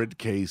corporate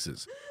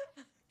cases.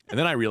 And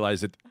then I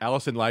realized that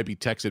Allison Libby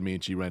texted me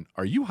and she went,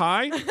 are you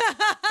high?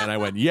 And I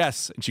went,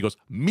 yes. And she goes,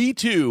 me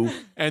too.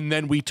 And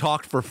then we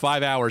talked for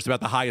 5 hours about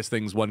the highest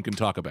things one can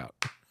talk about.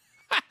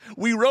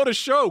 We wrote a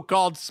show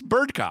called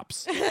Bird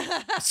Cops.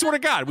 I swear to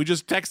God, we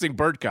just texting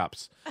Bird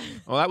Cops.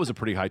 Well, that was a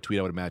pretty high tweet,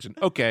 I would imagine.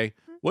 Okay,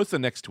 what's the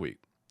next tweet?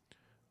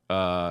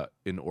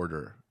 In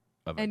order.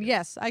 of And it.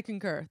 yes, I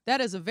concur.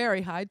 That is a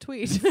very high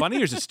tweet. Funny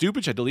or is it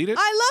stupid? Should I delete it?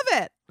 I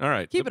love it. All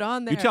right. Keep it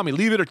on there. You tell me,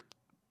 leave it or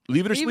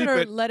Leave sleep it or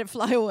it. let it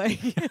fly away.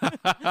 Leave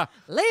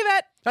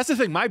it. That's the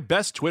thing. My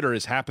best Twitter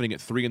is happening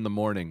at 3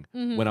 a.m.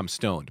 when I'm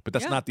stoned, but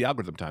that's Yeah. not the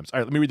algorithm times. All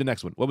right, let me read the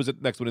next one. What was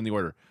it? Next one in the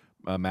order?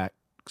 Max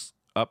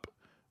up.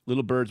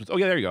 Little birds. Oh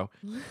yeah, there you go.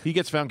 He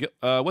gets found.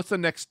 What's the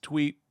next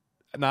tweet?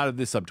 Not of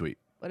this subtweet.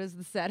 What is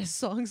the saddest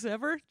songs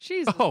ever?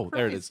 Jesus Oh,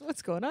 there it Christ, is.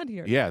 What's going on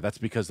here? Yeah, that's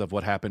because of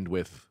what happened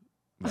with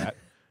that.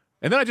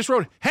 And then I just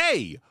wrote,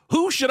 "Hey,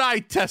 who should I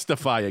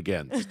testify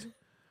against?"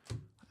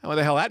 What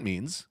the hell that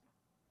means?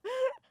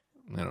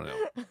 I don't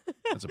know.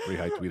 That's a pretty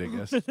high tweet, I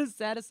guess. The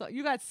saddest song.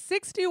 You got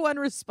 61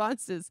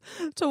 responses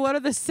to one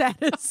of the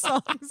saddest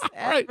songs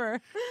Right. ever.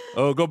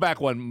 Oh, go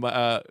back one.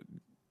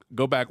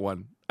 Go back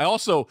one.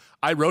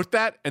 I wrote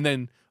that, and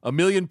then a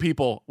million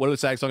people, what are the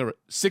saddest song ever?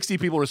 60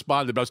 people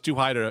responded, but I was too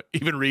high to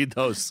even read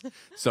those.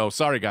 So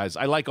sorry, guys.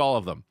 I like all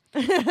of them.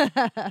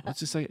 Let's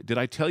just say, did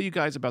I tell you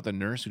guys about the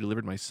nurse who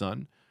delivered my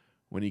son?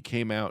 When he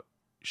came out,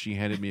 she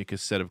handed me a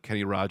cassette of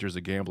Kenny Rogers,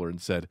 A Gambler, and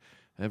said,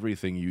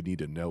 "Everything you need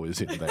to know is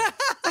in there."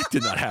 That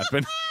did not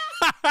happen.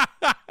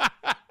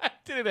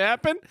 Did it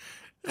happen?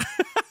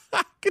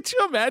 Could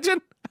you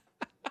imagine?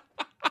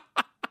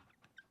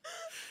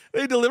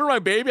 They deliver my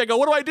baby. I go,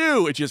 "What do I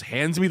do?" It just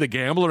hands me The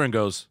Gambler and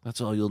goes,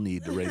 "That's all you'll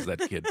need to raise that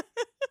kid."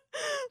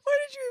 Why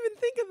did you even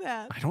think of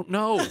that? I don't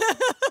know.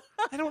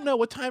 I don't know.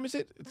 What time is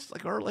it? It's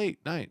like our late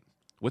night.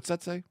 What's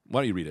that say?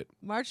 Why don't you read it?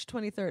 March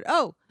 23rd.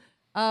 Oh,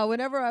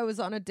 whenever I was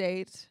on a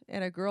date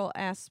and a girl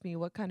asks me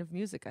what kind of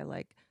music I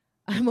like,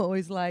 I'm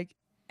always like,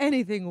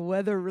 anything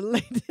weather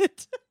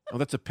related. Oh,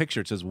 that's a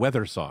picture. It says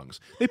weather songs.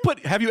 They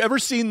put, have you ever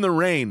seen The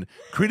Rain,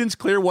 Creedence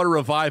Clearwater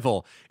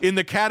Revival, in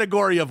the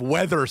category of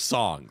weather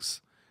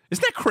songs?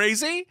 Isn't that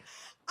crazy?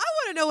 I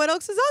want to know what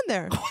else is on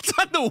there. What's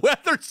on the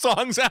Weather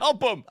Songs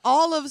album?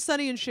 All of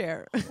Sonny and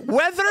Cher.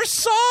 Weather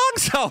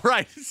songs? Oh,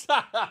 right.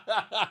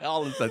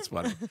 That's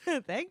funny.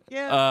 Thank you.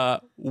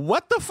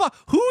 What the fuck?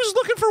 Who's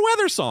looking for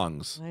weather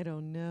songs? I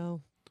don't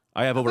know.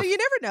 I have over. But you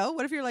never know.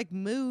 What if you're like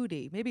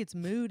moody? Maybe it's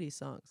moody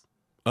songs.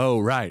 Oh,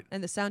 right.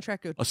 And the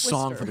soundtrack of A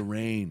song Twister. for the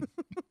rain.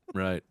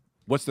 Right.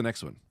 What's the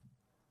next one?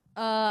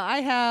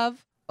 I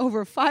have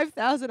over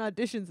 5,000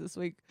 auditions this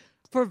week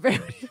for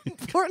very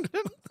important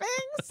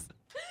things.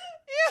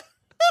 Yeah.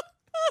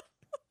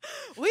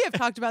 We have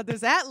talked about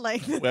this at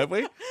length. Have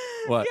we?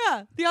 What?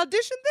 Yeah, the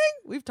audition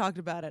thing, we've talked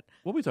about it.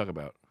 What we talk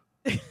about?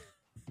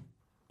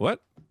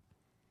 What?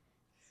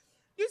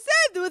 You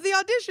said with the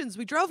auditions.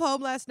 We drove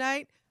home last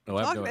night. Oh,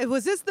 I have no idea.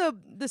 Was this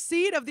the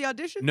seed of the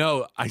audition?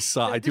 No, I do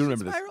audition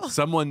remember this. spiral?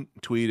 Someone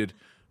tweeted,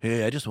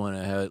 "Hey, I just want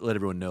to let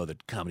everyone know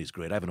that comedy's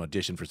great. I have an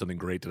audition for something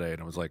great today."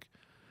 And I was like,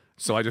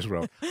 so I just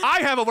wrote,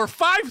 "I have over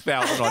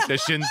 5,000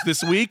 auditions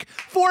this week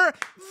for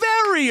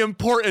very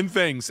important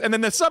things." And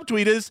then the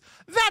subtweet is,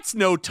 "That's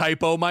no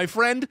typo, my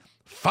friend.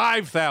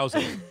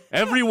 5,000.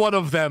 Every one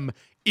of them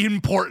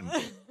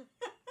important."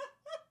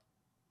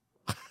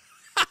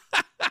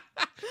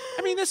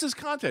 I mean, this is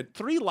content.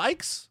 3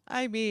 likes?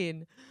 I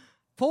mean,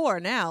 4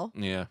 now.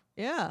 Yeah.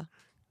 Yeah.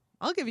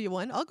 I'll give you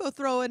one. I'll go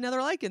throw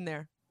another like in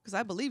there because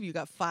I believe you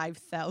got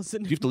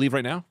 5,000. Do you have to leave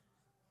right now?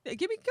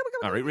 Give me, come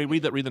on. All right,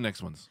 read the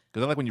next ones.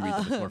 Because I like when you read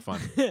them. It's more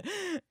fun.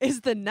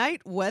 Is the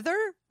night weather?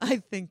 I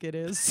think it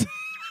is.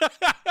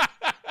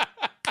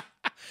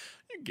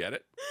 You get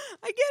it.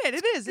 I get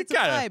it. It is. It's a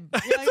Got vibe.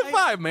 it. Yeah, It's a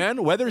vibe,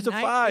 man. Weather's a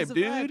night is vibe,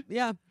 dude.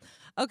 Yeah.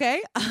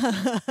 Okay.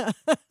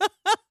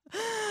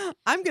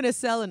 I'm going to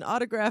sell an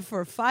autograph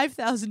for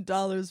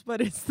 $5,000,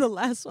 but it's the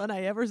last one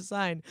I ever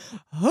signed.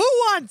 Who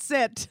wants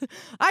it?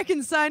 I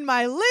can sign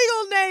my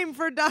legal name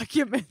for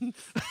documents.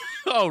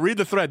 Oh, read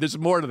the thread. There's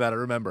more to that, I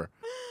remember.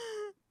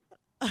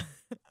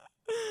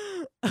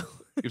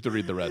 You have to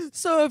read the rest.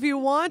 So if you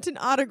want an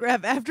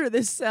autograph after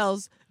this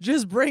sells,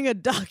 just bring a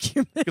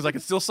document. Because I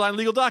can still sign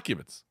legal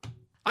documents.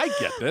 I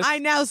get this. I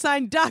now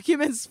sign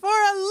documents for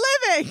a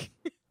living.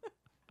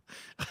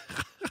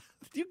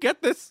 Do you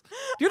get this?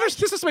 Do you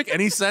understand? Does this make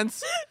any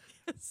sense?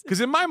 Because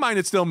in my mind,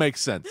 it still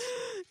makes sense.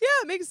 Yeah,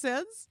 it makes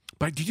sense.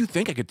 But do you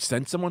think I could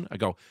send someone? I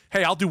go,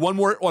 "Hey, I'll do one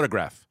more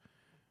autograph.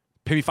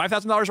 Pay me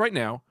 $5,000 right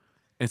now,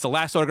 and it's the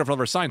last autograph I'll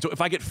ever sign. So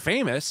if I get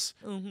famous,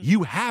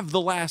 you have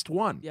the last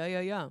one.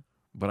 Yeah.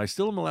 But I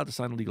still am allowed to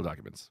sign legal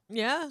documents.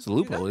 Yeah. So the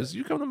loophole is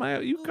you come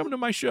to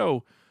my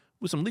show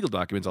with some legal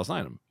documents, I'll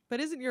sign them. But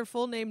isn't your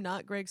full name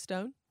not Greg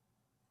Stone?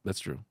 That's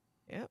true.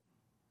 Yep.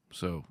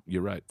 So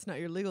you're right. It's not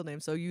your legal name,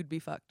 so you'd be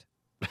fucked.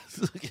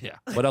 Yeah.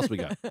 What else we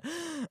got?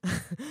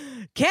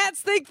 Cats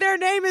think their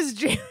name is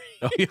Jerry.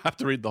 Oh, you have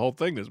to read the whole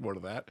thing. There's more to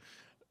that.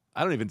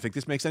 I don't even think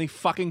this makes any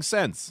fucking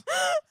sense.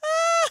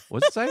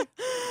 What's it say?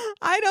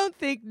 I don't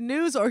think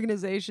news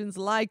organizations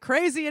lie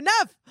crazy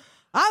enough.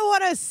 I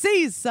want to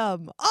see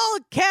some. All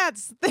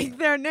cats think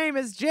their name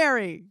is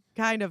Jerry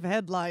kind of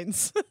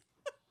headlines.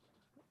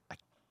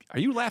 Are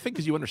you laughing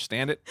because you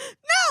understand it?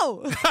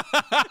 No!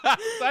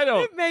 I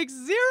don't. It makes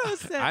zero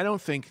sense. I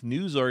don't think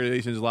news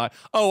organizations lie.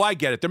 Oh, I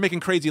get it. They're making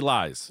crazy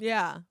lies.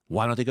 Yeah.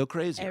 Why don't they go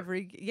crazy?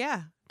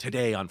 Yeah.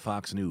 Today on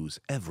Fox News,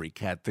 every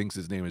cat thinks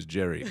his name is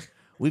Jerry.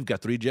 We've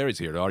got 3 Jerrys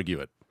here to argue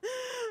it.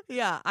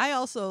 Yeah, I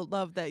also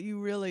love that you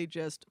really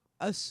just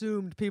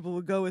assumed people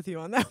would go with you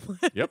on that one.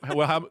 Yep.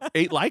 Well,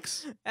 8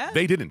 likes? Yeah.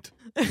 They didn't.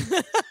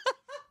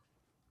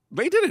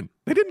 They didn't.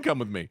 They didn't come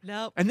with me.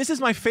 Nope. And this is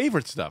my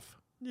favorite stuff.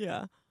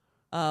 Yeah.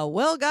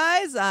 Well,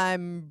 guys,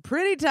 I'm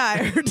pretty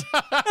tired.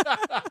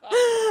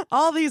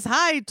 All these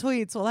high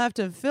tweets will have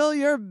to fill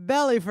your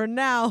belly for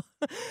now.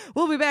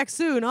 We'll be back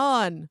soon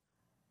on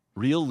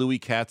Real Louis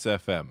Katz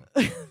FM.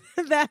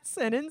 That's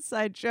an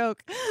inside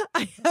joke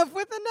I have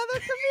with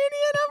another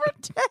comedian over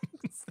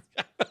text.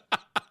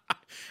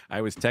 I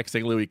was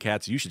texting Louis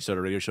Katz, you should start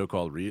a radio show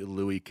called Real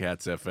Louis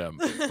Katz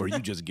FM, where you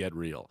just get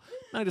real.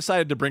 And I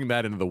decided to bring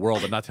that into the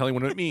world and not tell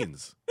anyone what it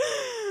means.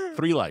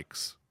 3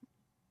 likes.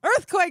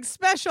 Earthquake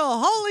special.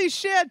 Holy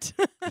shit.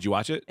 Did you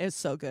watch it? It's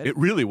so good. It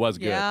really was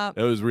good. Yeah.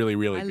 It was really,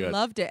 really I good.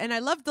 loved it. And I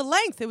loved the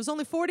length. It was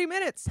only 40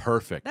 minutes.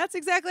 Perfect. That's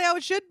exactly how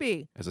it should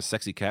be. As a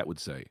sexy cat would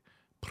say.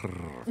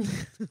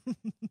 Prrr.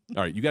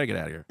 All right, you got to get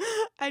out of here.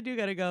 I do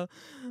got to go.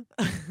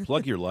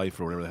 Plug your life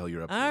or whatever the hell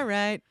you're up to. All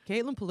right.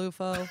 Caitlin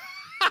Palufo.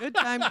 Good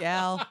time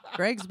gal.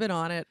 Greg's been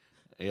on it.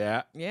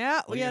 Yeah.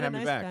 Yeah, When we you had a gonna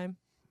have me nice back? time.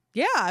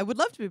 Yeah, I would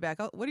love to be back.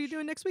 What are you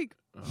doing next week?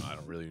 Oh, I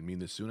don't really mean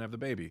this soon. I have the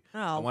baby. Oh,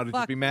 I wanted to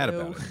fuck just be mad you.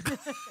 about it.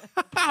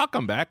 I'll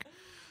come back.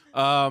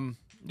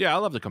 Yeah, I'd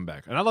love to come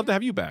back. And I'd love to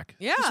have you back.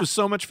 Yeah. This was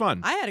so much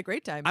fun. I had a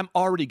great time. I'm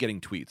already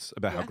getting tweets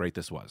about how Yeah? great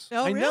this was.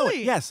 Oh, I know it.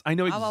 really? Yes, I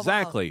know Wow, wow, wow.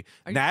 exactly.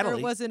 Are you Natalie. sure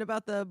it wasn't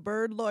about the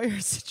bird lawyer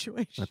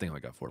situation? I think I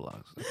got 4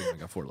 likes. I think I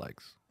got 4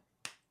 likes.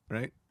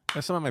 Right?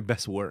 That's some of my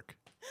best work.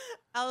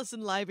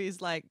 Allison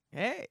Livey's like,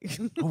 hey.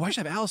 Oh, why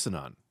should I have Allison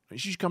on?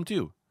 She should come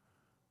too.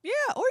 Yeah,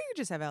 or you could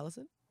just have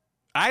Allison.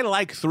 I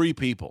like 3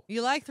 people.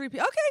 You like 3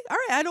 people? Okay, all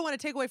right. I don't want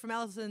to take away from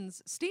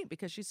Allison's steam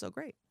because she's so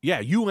great. Yeah,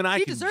 you and I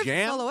She can deserves a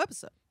jam solo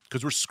episode.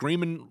 because we're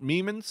screaming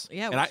memins.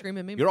 Yeah, And we're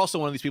screaming memins. You're also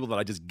one of these people that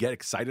I just get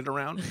excited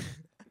around.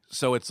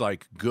 So it's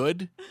like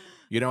good.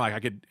 You know, like I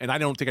could, and I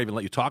don't think I even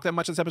let you talk that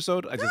much this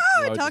episode. I just,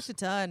 Oh, you know, I I talked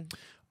just- a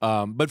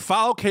ton. but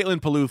follow Caitlin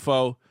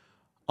Palufo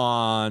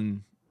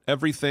on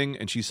everything,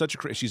 and she's such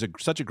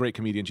a great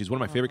comedian. She's one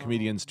of my favorite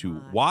comedians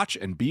to watch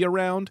and be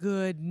around.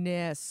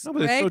 Goodness. No,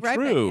 but it's Greg, so right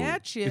true. back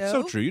at you. It's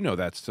so true. You know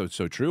that's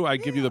so true. I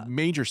give you the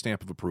major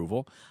stamp of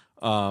approval.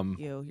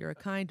 You're a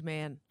kind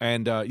man.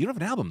 And you don't have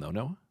an album though,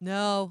 no?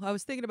 No, I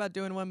was thinking about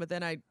doing one, but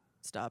then I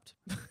stopped.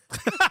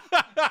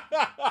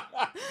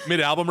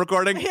 Mid-album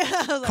recording. Yeah,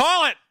 I was like,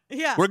 Call it.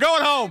 yeah. We're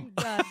going home.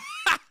 done.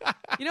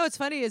 You know what's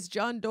funny is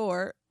John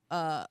Doerr.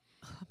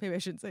 Maybe I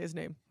shouldn't say his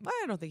name.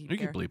 I don't think he'd You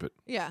care. can bleep it.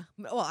 Yeah.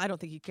 Well, I don't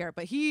think he'd care,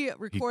 but he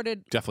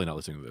recorded. Definitely not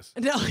listening to this.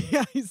 No,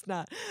 yeah, he's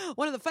not.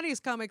 One of the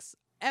funniest comics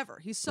ever.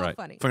 He's so Right.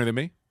 funny. Funnier than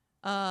me?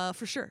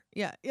 For sure.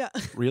 Yeah, yeah.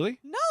 Really?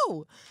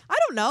 No, I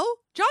don't know.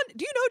 John,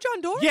 do you know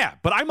John Doerr? Yeah,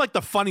 but I'm like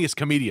the funniest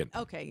comedian.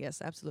 Okay.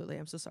 Yes, absolutely.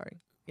 I'm so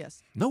sorry.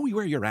 Yes. Know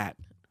where you're at.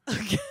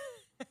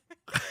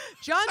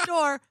 John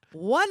Doerr,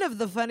 one of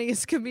the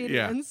funniest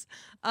comedians.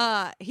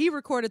 He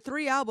recorded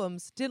 3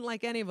 albums, didn't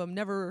like any of them,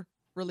 never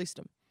released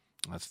them.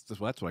 That's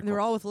what I And they were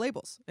call. all with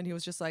labels. And he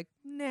was just like,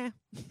 nah.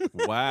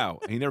 Wow.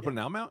 And he never put an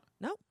album out?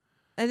 No.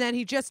 And then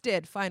he just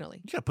did,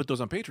 finally. You got to put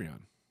those on Patreon.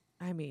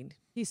 I mean,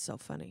 he's so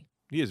funny.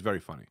 He is very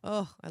funny.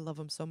 Oh, I love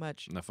him so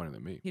much. Not funnier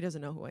than me. He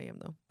doesn't know who I am,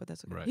 though, but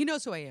that's okay. Right. He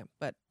knows who I am,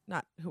 but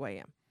not who I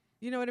am.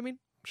 You know what I mean?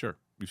 Sure.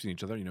 You've seen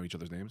each other. You know each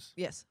other's names.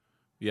 Yes.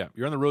 Yeah.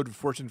 You're on the road to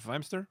Fortune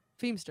Feimster?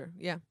 Feemster,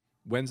 yeah.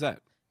 When's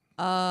that?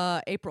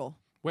 April.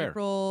 Where?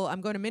 April,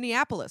 I'm going to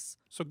Minneapolis.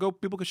 So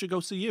people should go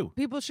see you.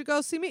 People should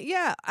go see me.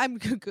 Yeah, I'm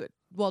good.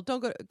 Well, don't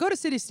go to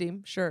City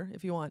Steam, sure,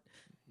 if you want,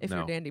 if No.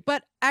 you're dandy.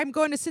 But I'm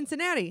going to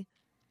Cincinnati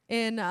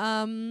in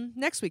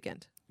next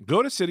weekend.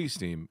 Go to City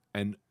Steam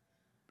and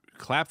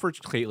clap for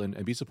Caitlin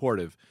and be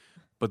supportive.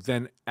 But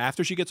then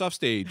after she gets off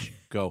stage,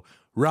 go,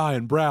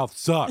 Ryan Brouth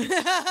sucks.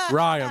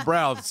 Ryan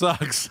Brouth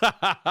sucks.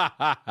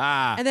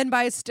 And then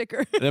buy a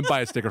sticker. And then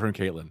buy a sticker from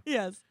Caitlin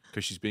Yes.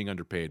 because she's being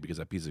underpaid because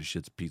that piece of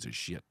shit's a piece of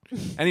shit.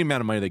 Any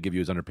amount of money they give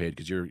you is underpaid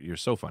because you're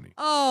so funny.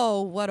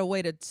 Oh, what a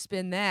way to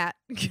spin that.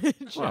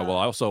 Good job. Well,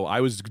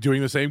 I was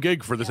doing the same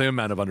gig for the same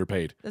amount of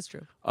underpaid. That's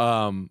true.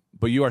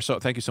 But you are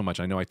thank you so much.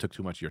 I know I took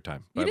too much of your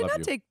time. But You I did love not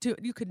you. take two.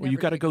 You could Well, never. you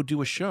got to take- go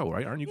do a show,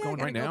 right? Aren't you Yeah, I going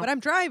gotta right go, now? but I'm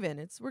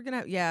driving. We're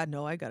gonna. Yeah,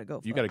 no, I gotta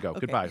go. You fuck. got to go. Okay.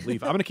 Goodbye.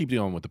 Leave. I'm going to keep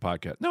dealing with the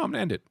podcast. No, I'm going to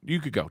end it. You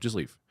could go. Just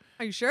leave.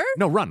 Are you sure?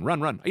 No,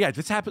 run. Yeah,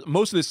 this happens.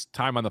 Most of this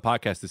time on the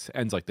podcast, this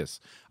ends like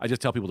this. I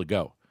just tell people to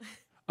go.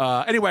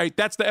 Anyway,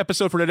 that's the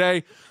episode for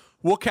today.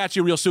 We'll catch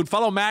you real soon.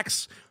 Follow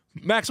Max.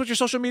 Max, what's your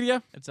social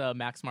media? It's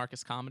Max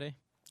Marcus Comedy.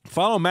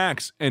 Follow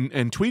Max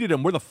and tweet at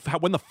him. When the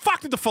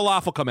fuck did the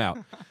falafel come out?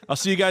 I'll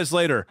see you guys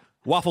later.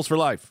 Waffles for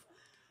life.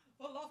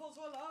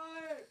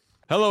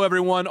 Hello,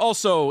 everyone.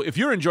 Also, if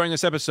you're enjoying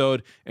this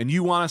episode and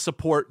you want to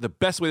support, the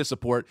best way to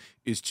support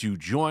is to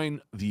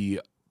join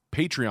the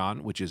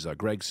Patreon, which is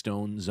Greg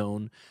Stone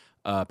Zone,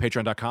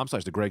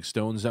 patreon.com/the Greg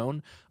Stone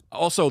Zone.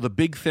 Also, the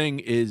big thing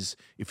is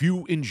if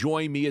you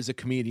enjoy me as a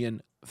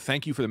comedian,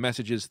 thank you for the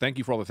messages. Thank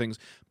you for all the things.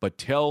 But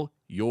tell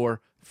your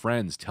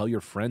friends. Tell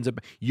your friends.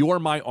 You're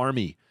my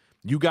army.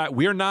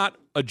 We're not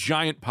a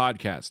giant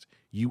podcast.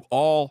 You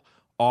all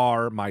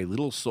are my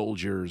little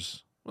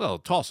soldiers. well,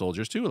 tall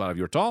soldiers too. A lot of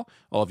you are tall.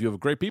 All of you are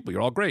great people.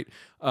 You're all great.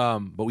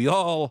 But we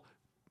all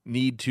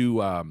need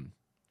to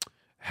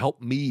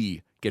help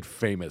me get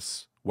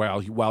famous.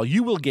 While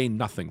you will gain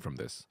nothing from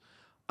this,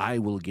 I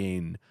will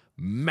gain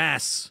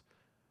mass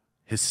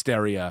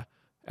hysteria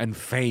and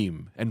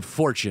fame and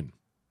fortune.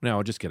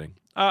 No, just kidding.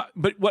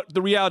 But what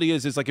the reality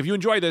is like if you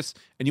enjoy this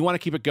and you want to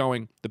keep it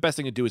going, the best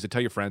thing to do is to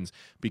tell your friends,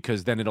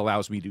 because then it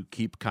allows me to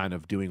keep kind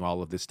of doing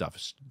all of this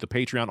stuff. The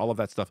Patreon, all of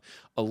that stuff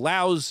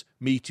allows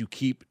me to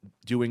keep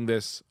doing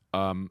this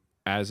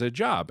as a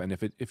job. And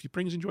if it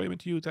brings enjoyment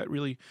to you,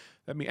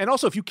 and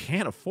also if you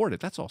can't afford it,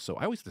 that's also,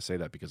 I always have to say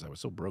that because I was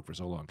so broke for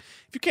so long.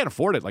 If you can't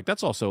afford it, like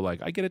that's also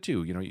like, I get it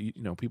too. You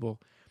know, people,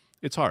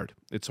 it's hard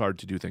to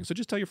do things. So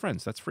just tell your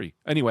friends, that's free.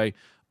 Anyway,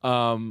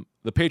 the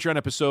Patreon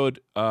episode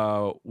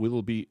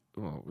will be,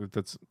 I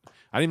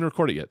didn't even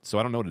record it yet, so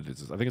I don't know what it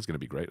is. I think it's going to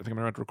be great. I think I'm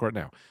going to have to record it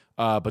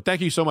now. But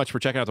thank you so much for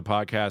checking out the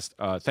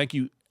podcast. Thank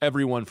you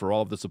everyone for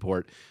all of the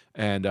support,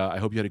 and I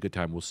hope you had a good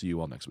time. We'll see you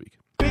all next week.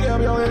 Pick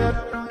up your head,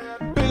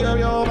 pick up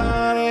your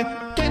body,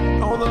 get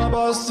on the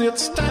bus,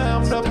 it's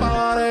time to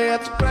party.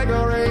 It's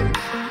Gregory,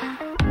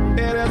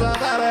 it is a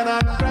Saturday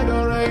night,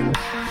 Gregory.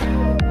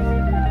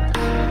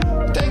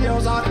 Take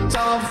your socks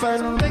off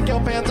and take your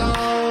pants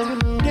on.